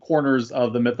corners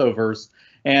of the Mythoverse?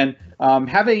 And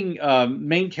having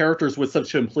main characters with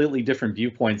such completely different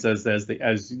viewpoints as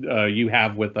you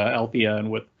have with Althea and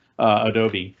with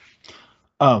Adobe.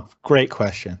 Oh, great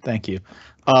question. Thank you.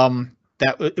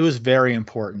 That it was very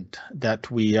important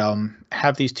that we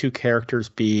have these two characters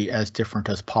be as different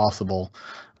as possible,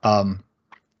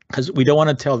 because we don't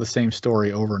want to tell the same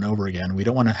story over and over again. We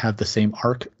don't want to have the same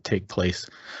arc take place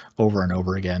over and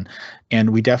over again,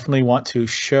 and we definitely want to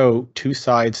show two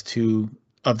sides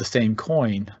of the same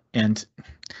coin. And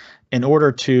in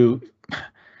order to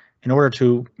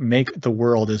make the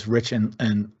world as rich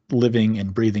and living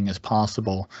and breathing as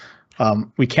possible,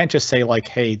 we can't just say like,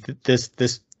 hey,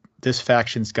 this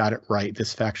faction's got it right,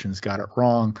 this faction's got it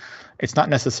wrong. It's not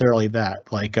necessarily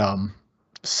that. Like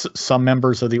some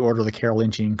members of the Order of the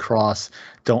Carolingian Cross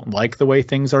don't like the way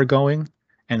things are going,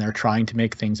 and they're trying to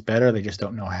make things better. They just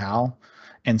don't know how.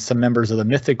 And some members of the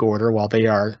Mythic Order, while they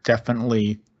are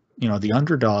definitely the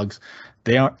underdogs,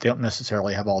 they don't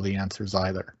necessarily have all the answers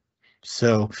either.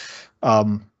 So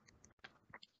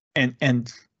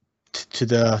and to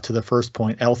the first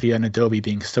point, Althea and Adobe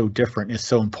being so different is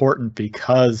so important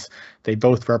because they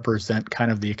both represent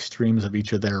kind of the extremes of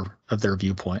each of their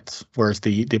viewpoints. Whereas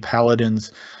the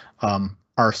Paladins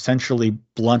are essentially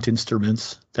blunt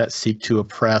instruments that seek to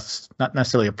oppress, not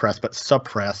necessarily oppress, but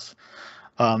suppress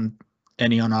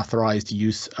any unauthorized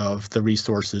use of the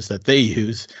resources that they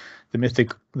use. The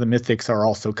Mythics are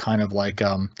also kind of like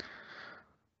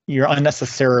you're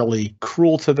unnecessarily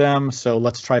cruel to them, so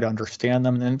let's try to understand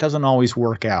them. And it doesn't always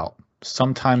work out.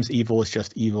 Sometimes evil is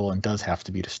just evil and does have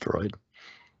to be destroyed.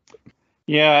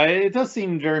 Yeah, it does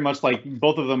seem very much like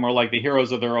both of them are like the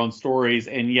heroes of their own stories,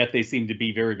 and yet they seem to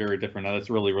be very, very different. Now, that's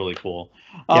really, really cool.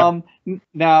 Yep.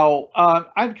 Now,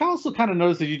 I've also kind of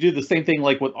noticed that you do the same thing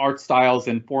like with art styles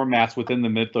and formats within the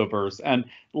Mythoverse. And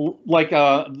like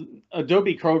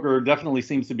Adobe Kroger definitely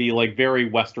seems to be like very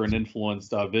Western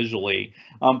influenced visually.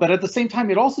 But at the same time,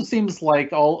 it also seems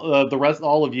like all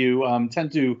of you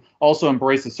tend to also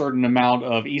embrace a certain amount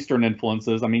of Eastern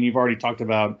influences. I mean, you've already talked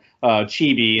about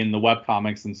chibi and the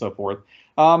webcomics and so forth.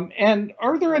 And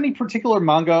are there any particular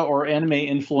manga or anime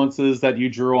influences that you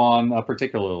drew on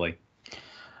particularly?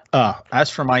 As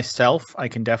for myself, I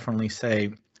can definitely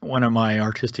say one of my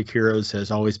artistic heroes has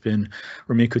always been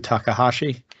Rumiko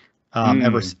Takahashi.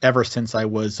 Ever since I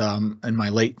was in my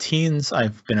late teens,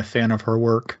 I've been a fan of her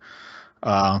work.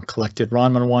 Collected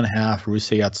Ranma 1/2,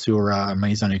 Urusei Yatsura,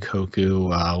 Maizani Koku.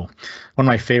 One of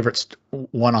my favorite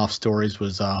one-off stories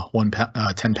was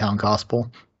 10 Pound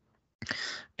Gospel.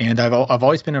 And I've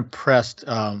always been impressed.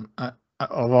 I've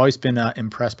always been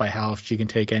impressed by how she can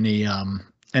take any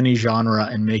genre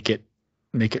and make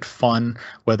it fun,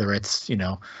 whether it's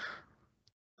a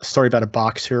story about a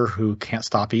boxer who can't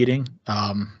stop eating.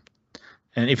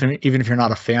 And even if you're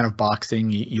not a fan of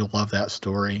boxing, you'll love that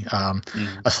story.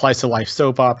 A slice of life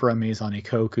soap opera, Maizani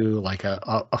Koku, like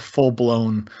a full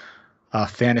blown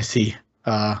fantasy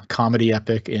comedy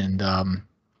epic, and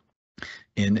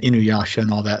in Inuyasha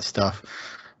and all that stuff.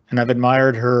 And I've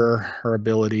admired her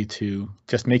ability to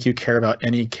just make you care about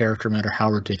any character, no matter how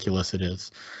ridiculous it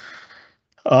is.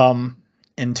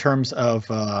 In terms of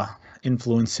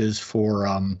influences for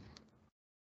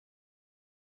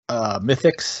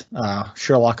Mythics,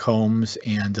 Sherlock Holmes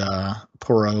and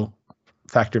Poirot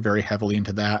factor very heavily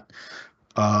into that.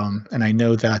 And I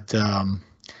know that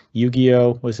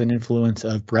Yu-Gi-Oh! Was an influence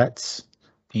of Brett's,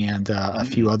 and a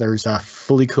few others.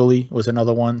 Fooly Cooly was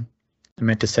another one. I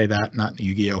meant to say that, not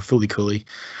Yu-Gi-Oh! Fooly Cooly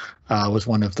was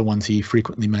one of the ones he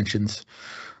frequently mentions.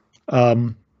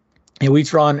 And we've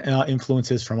drawn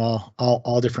influences from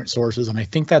all different sources, and I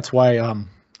think that's why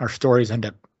our stories end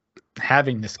up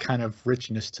having this kind of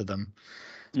richness to them,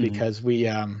 because we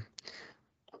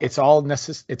it's all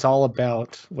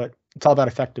about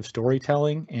effective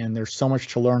storytelling, and there's so much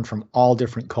to learn from all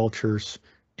different cultures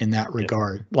in that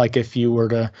regard. Like if you were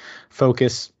to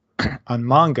focus on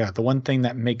manga, the one thing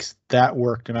that makes that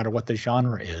work, no matter what the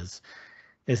genre is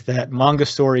that manga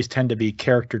stories tend to be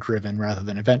character driven rather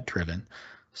than event driven.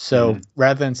 So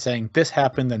rather than saying this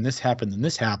happened, then this happened, then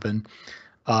this happened,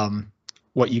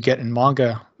 what you get in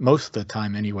manga most of the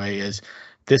time anyway is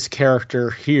this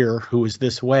character here who is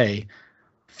this way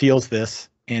feels this,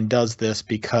 and does this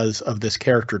because of this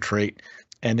character trait,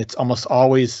 and it's almost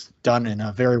always done in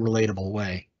a very relatable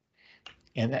way.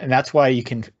 And that's why you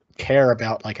can care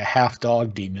about like a half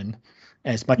dog demon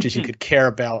as much as you could care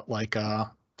about like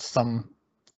some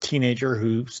teenager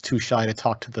who's too shy to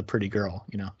talk to the pretty girl,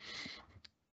 you know.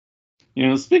 You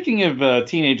know, speaking of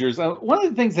teenagers, one of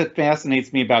the things that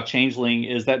fascinates me about Changeling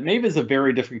is that Maeve is a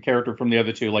very different character from the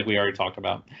other two, like we already talked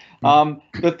about.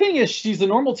 The thing is, she's a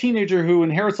normal teenager who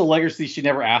inherits a legacy she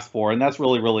never asked for, and that's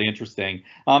really, really interesting.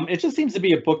 It just seems to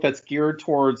be a book that's geared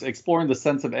towards exploring the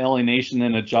sense of alienation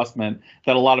and adjustment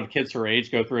that a lot of kids her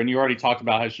age go through. And you already talked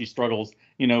about how she struggles,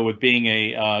 you know, with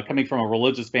being coming from a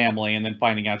religious family and then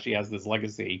finding out she has this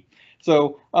legacy.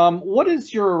 So what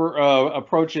is your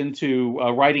approach into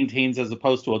writing teens as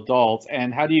opposed to adults,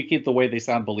 and how do you keep the way they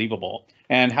sound believable?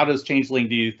 And how does Changeling,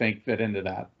 do you think, fit into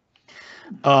that?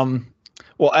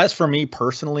 Well, as for me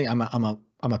personally, I'm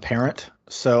a parent,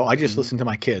 so I just listen to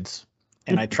my kids,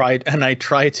 and I try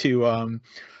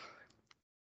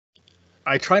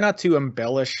not to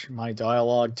embellish my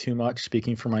dialogue too much,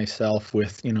 speaking for myself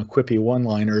with, you know, quippy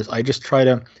one-liners. I just try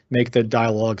to make the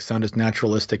dialogue sound as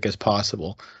naturalistic as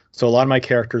possible. So a lot of my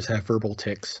characters have verbal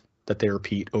tics that they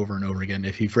repeat over and over again.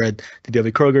 If you've read the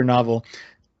Debbie Kroger novel,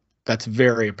 that's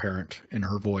very apparent in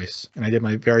her voice. And I did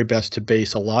my very best to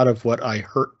base a lot of what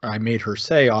I made her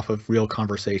say off of real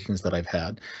conversations that I've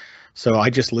had. So I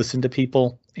just listen to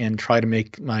people and try to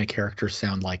make my characters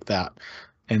sound like that.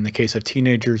 In the case of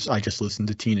teenagers, I just listen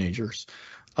to teenagers,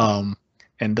 and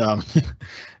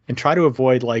try to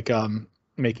avoid like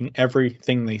making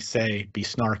everything they say be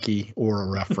snarky or a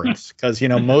reference, because you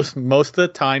know most of the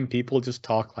time people just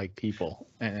talk like people,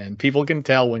 and people can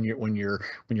tell when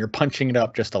you're punching it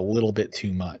up just a little bit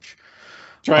too much.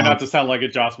 Try not to sound like a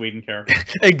Joss Whedon character.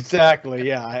 Exactly.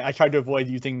 Yeah, I tried to avoid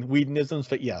using Whedonisms,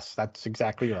 but yes, that's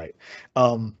exactly right.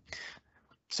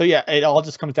 So yeah, it all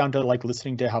just comes down to like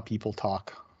listening to how people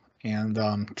talk and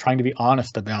trying to be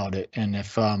honest about it. And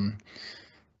if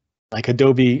like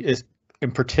Adobe is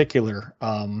in particular,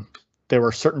 there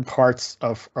were certain parts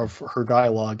of her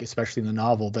dialogue, especially in the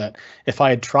novel, that if I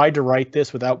had tried to write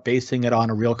this without basing it on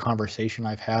a real conversation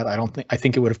I've had, I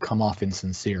think it would have come off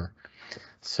insincere.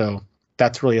 So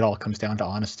that's really, it all comes down to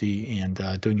honesty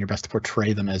and doing your best to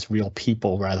portray them as real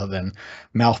people rather than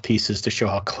mouthpieces to show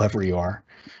how clever you are.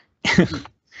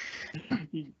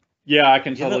 Yeah, I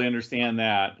can totally understand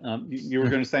that. You were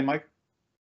going to say, Mike?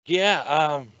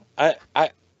 Yeah,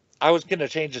 I was going to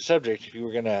change the subject if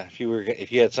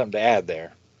you had something to add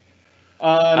there.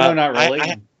 No, not really.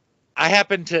 I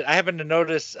happened to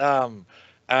notice, and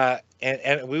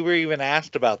we were even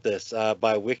asked about this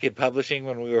by Wicked Publishing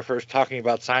when we were first talking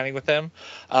about signing with them,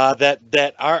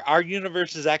 that our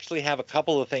universes actually have a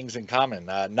couple of things in common.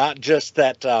 Not just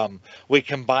that we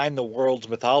combine the world's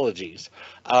mythologies,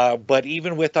 but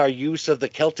even with our use of the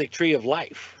Celtic Tree of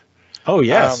Life. Oh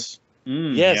yes,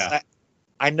 yes. Yeah.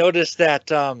 I noticed that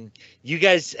you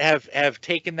guys have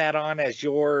taken that on as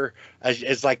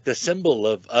as like the symbol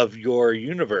of your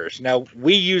universe. Now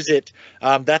we use it.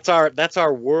 That's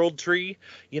our world tree,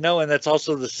 you know, and that's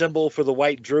also the symbol for the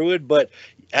White Druid. But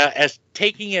as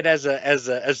taking it as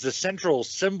the central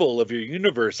symbol of your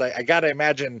universe, I got to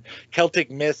imagine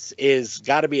Celtic myths is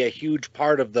got to be a huge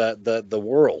part of the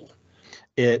world.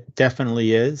 It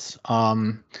definitely is.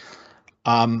 I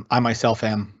myself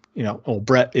am. You know, well,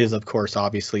 Brett is, of course,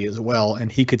 obviously as well, and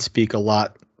he could speak a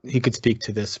lot. He could speak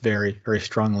to this very, very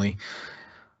strongly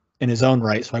in his own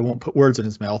right, so I won't put words in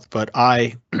his mouth, but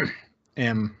I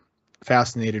am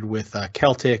fascinated with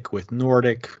Celtic, with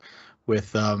Nordic,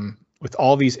 with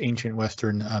all these ancient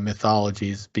Western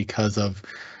mythologies because of,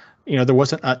 you know, there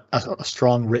wasn't a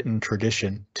strong written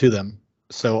tradition to them.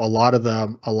 So a lot of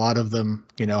them,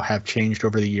 you know, have changed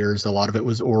over the years. A lot of it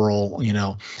was oral, you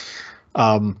know.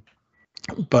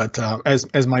 But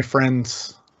as my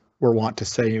friends were wont to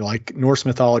say, like, Norse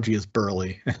mythology is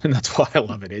burly, and that's why I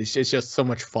love it. It's just so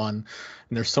much fun,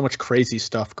 and there's so much crazy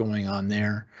stuff going on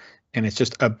there, and it's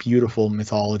just a beautiful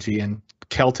mythology. And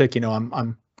Celtic, you know,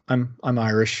 I'm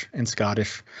Irish and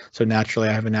Scottish, so naturally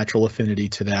I have a natural affinity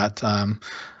to that.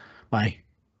 My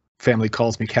family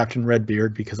calls me Captain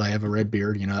Redbeard because I have a red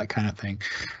beard, you know, that kind of thing.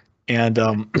 And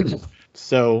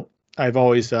so I've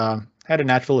always had a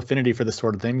natural affinity for this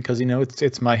sort of thing because, you know,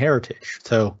 it's my heritage.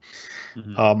 So,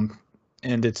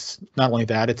 and it's not only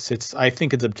that, it's I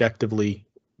think it's objectively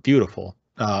beautiful.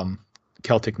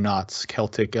 Celtic knots,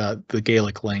 Celtic, the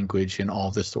Gaelic language, and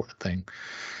all this sort of thing.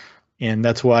 And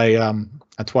that's why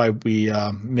we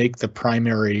make the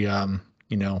primary,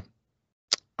 you know,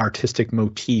 artistic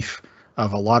motif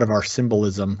of a lot of our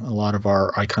symbolism, a lot of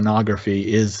our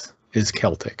iconography is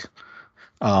Celtic.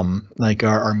 Like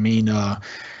our main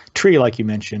tree, like you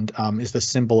mentioned, is the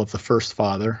symbol of the first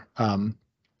father.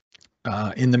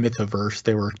 In the Mythoverse,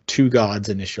 there were two gods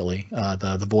initially.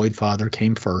 The Void Father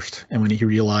came first, and when he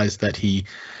realized that he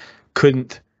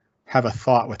couldn't have a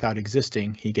thought without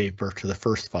existing, he gave birth to the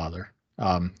first father.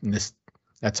 And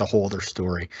that's a whole other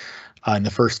story. And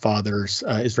the first fathers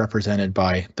is represented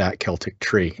by that Celtic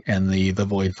tree, and the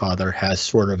Void Father has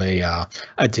sort of a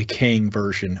decaying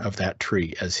version of that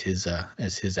tree as his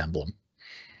emblem.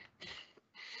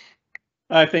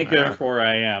 I think therefore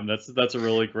I am. That's a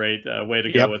really great way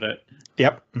to go with it.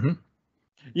 Yep. Mm-hmm.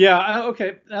 Yeah.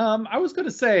 Okay. I was going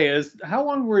to say, is how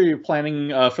long were you planning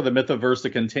for the Mythoverse to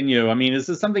continue? I mean, is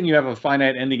this something you have a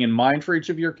finite ending in mind for each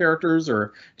of your characters,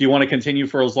 or do you want to continue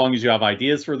for as long as you have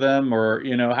ideas for them, or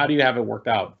how do you have it worked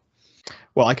out?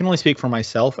 Well, I can only speak for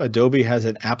myself. Adobe has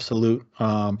an absolute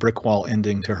brick wall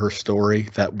ending to her story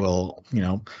that will,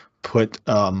 put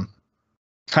kind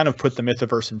of put the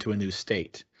Mythoverse into a new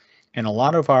state. And a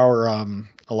lot of our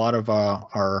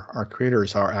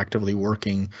creators are actively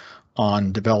working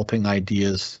on developing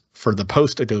ideas for the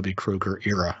post Adobe Kruger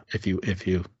era, if you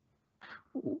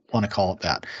want to call it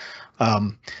that.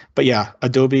 But yeah,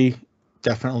 Adobe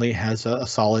definitely has a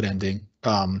solid ending.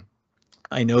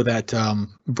 I know that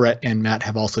Brett and Matt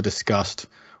have also discussed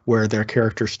where their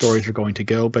character stories are going to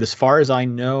go, but as far as I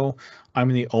know, I'm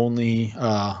the only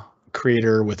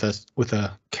creator with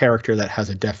a character that has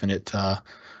a definite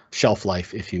shelf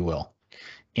life, if you will.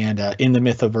 And in the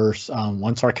Mythoverse,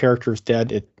 once our character is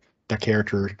dead, the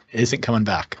character isn't coming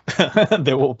back.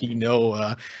 There will be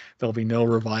no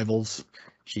revivals.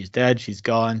 She's dead. She's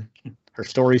gone. Her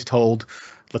story's told.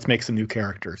 Let's make some new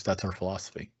characters. That's our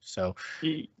philosophy. So,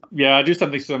 yeah, I do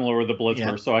something similar with the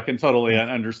Blitzverse, so I can totally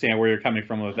understand where you're coming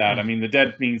from with that. I mean, the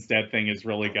dead means dead thing has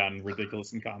really gotten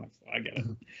ridiculous in comics. So I get it.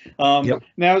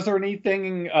 Now, is there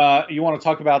anything you want to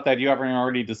talk about that you haven't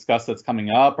already discussed that's coming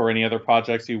up, or any other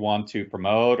projects you want to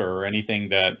promote, or anything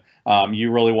that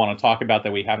you really want to talk about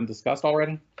that we haven't discussed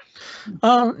already?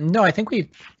 No, I think we've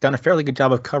done a fairly good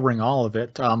job of covering all of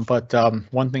it. But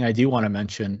one thing I do want to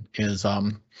mention is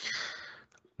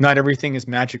not everything is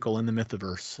magical in the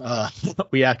Mythoverse.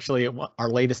 We actually, our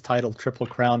latest title, Triple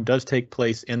Crown, does take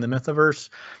place in the Mythoverse,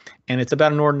 and it's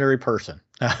about an ordinary person.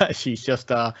 She just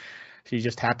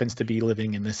happens to be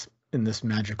living in this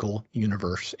magical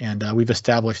universe, and we've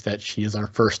established that she is our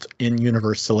first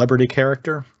in-universe celebrity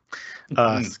character.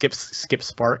 Skip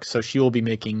Sparks. So she will be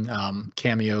making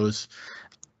cameos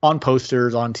on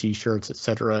posters, on T-shirts,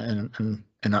 etc., and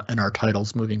in our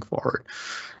titles moving forward.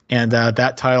 And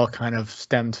that title kind of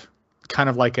stemmed,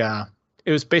 it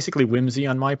was basically whimsy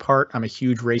on my part. I'm a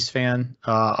huge race fan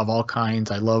of all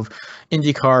kinds. I love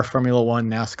IndyCar, Formula One,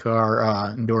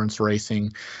 NASCAR, endurance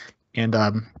racing, and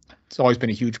it's always been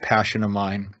a huge passion of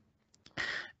mine.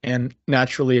 And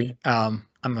naturally, I'm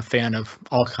a fan of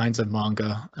all kinds of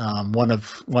manga.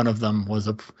 One of them was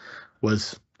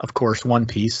of course One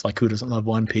Piece. Like, who doesn't love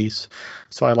One Piece?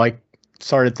 So I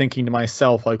started thinking to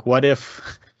myself, like, what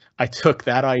if I took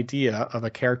that idea of a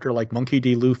character like Monkey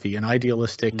D. Luffy, an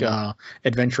idealistic,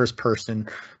 adventurous person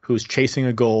who's chasing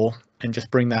a goal, and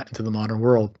just bring that into the modern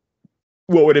world?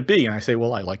 What would it be? And I say,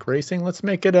 well, I like racing. Let's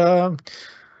make it a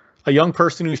young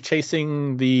person who's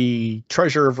chasing the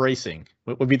treasure of racing.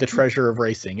 What would be the treasure of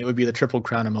racing? It would be the Triple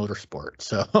Crown of motorsport.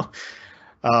 So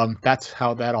that's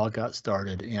how that all got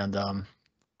started. And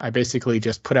I basically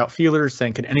just put out feelers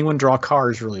saying, can anyone draw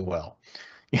cars really well?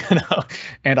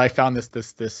 And I found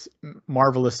this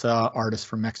marvelous artist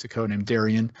from Mexico named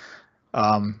Darian,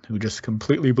 who just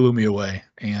completely blew me away,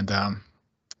 and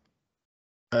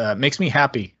makes me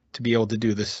happy to be able to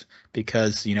do this,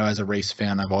 because as a race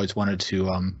fan, I've always wanted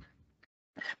to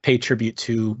pay tribute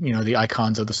to the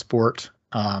icons of the sport,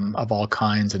 of all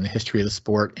kinds, and the history of the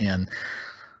sport. And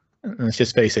let's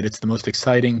just face it, it's the most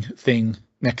exciting thing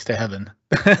next to heaven.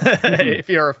 If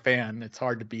you're a fan, it's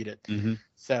hard to beat it.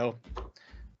 So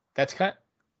that's kind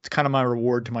of my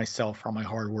reward to myself for all my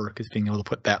hard work, is being able to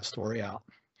put that story out.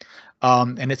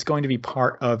 And it's going to be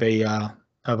part of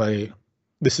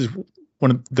this is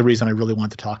one of the reason I really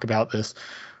want to talk about this.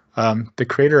 The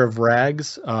creator of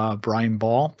Rags, Brian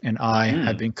Ball, and I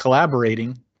have been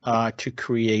collaborating to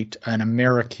create an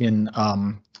American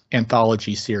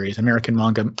anthology series, American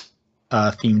manga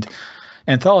themed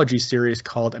anthology series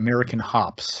called American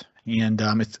Hops. And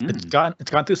it's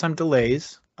gone through some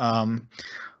delays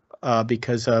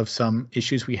because of some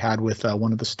issues we had with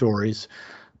one of the stories,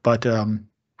 but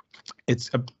it's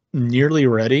nearly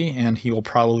ready, and he will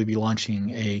probably be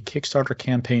launching a Kickstarter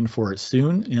campaign for it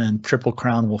soon, and Triple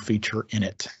Crown will feature in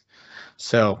it.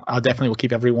 So I'll definitely will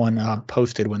keep everyone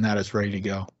posted when that is ready to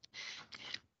go.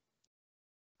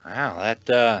 Wow,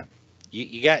 that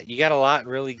you got a lot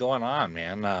really going on,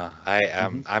 man.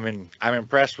 I'm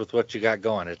impressed with what you got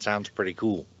going. It sounds pretty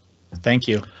cool. Thank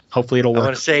you. Hopefully it'll I want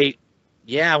work. to say,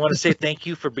 yeah, I want to say thank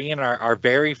you for being our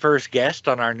very first guest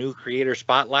on our new Creator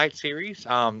Spotlight series.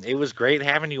 It was great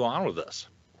having you on with us.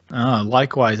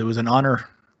 Likewise, it was an honor,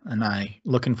 and I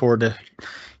looking forward to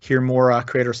hear more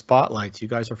Creator Spotlights. You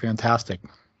guys are fantastic.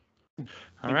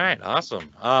 All right,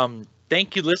 awesome.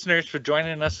 Thank you, listeners, for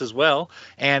joining us as well.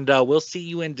 And we'll see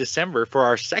you in December for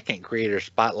our second Creator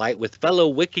Spotlight with fellow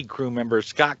Wiki crew member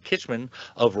Scott Kitchman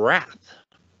of Wrath.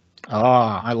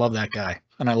 I love that guy,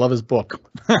 and I love his book.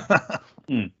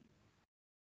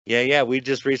 Yeah. We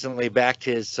just recently backed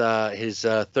his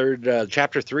third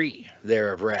chapter 3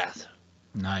 there of Wrath.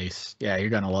 Nice. Yeah, you're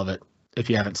gonna love it if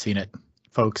you haven't seen it,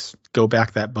 folks. Go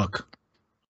back that book.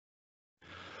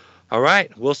 All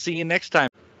right, we'll see you next time.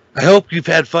 I hope you've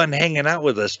had fun hanging out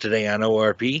with us today on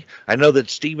ORP. I know that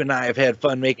Steve and I have had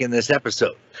fun making this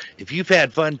episode. If you've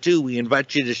had fun too, we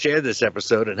invite you to share this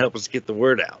episode and help us get the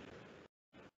word out.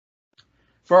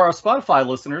 For our Spotify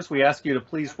listeners, we ask you to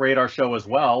please rate our show as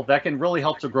well. That can really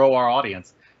help to grow our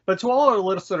audience. But to all our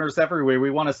listeners everywhere,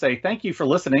 we want to say thank you for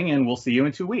listening, and we'll see you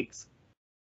in 2 weeks.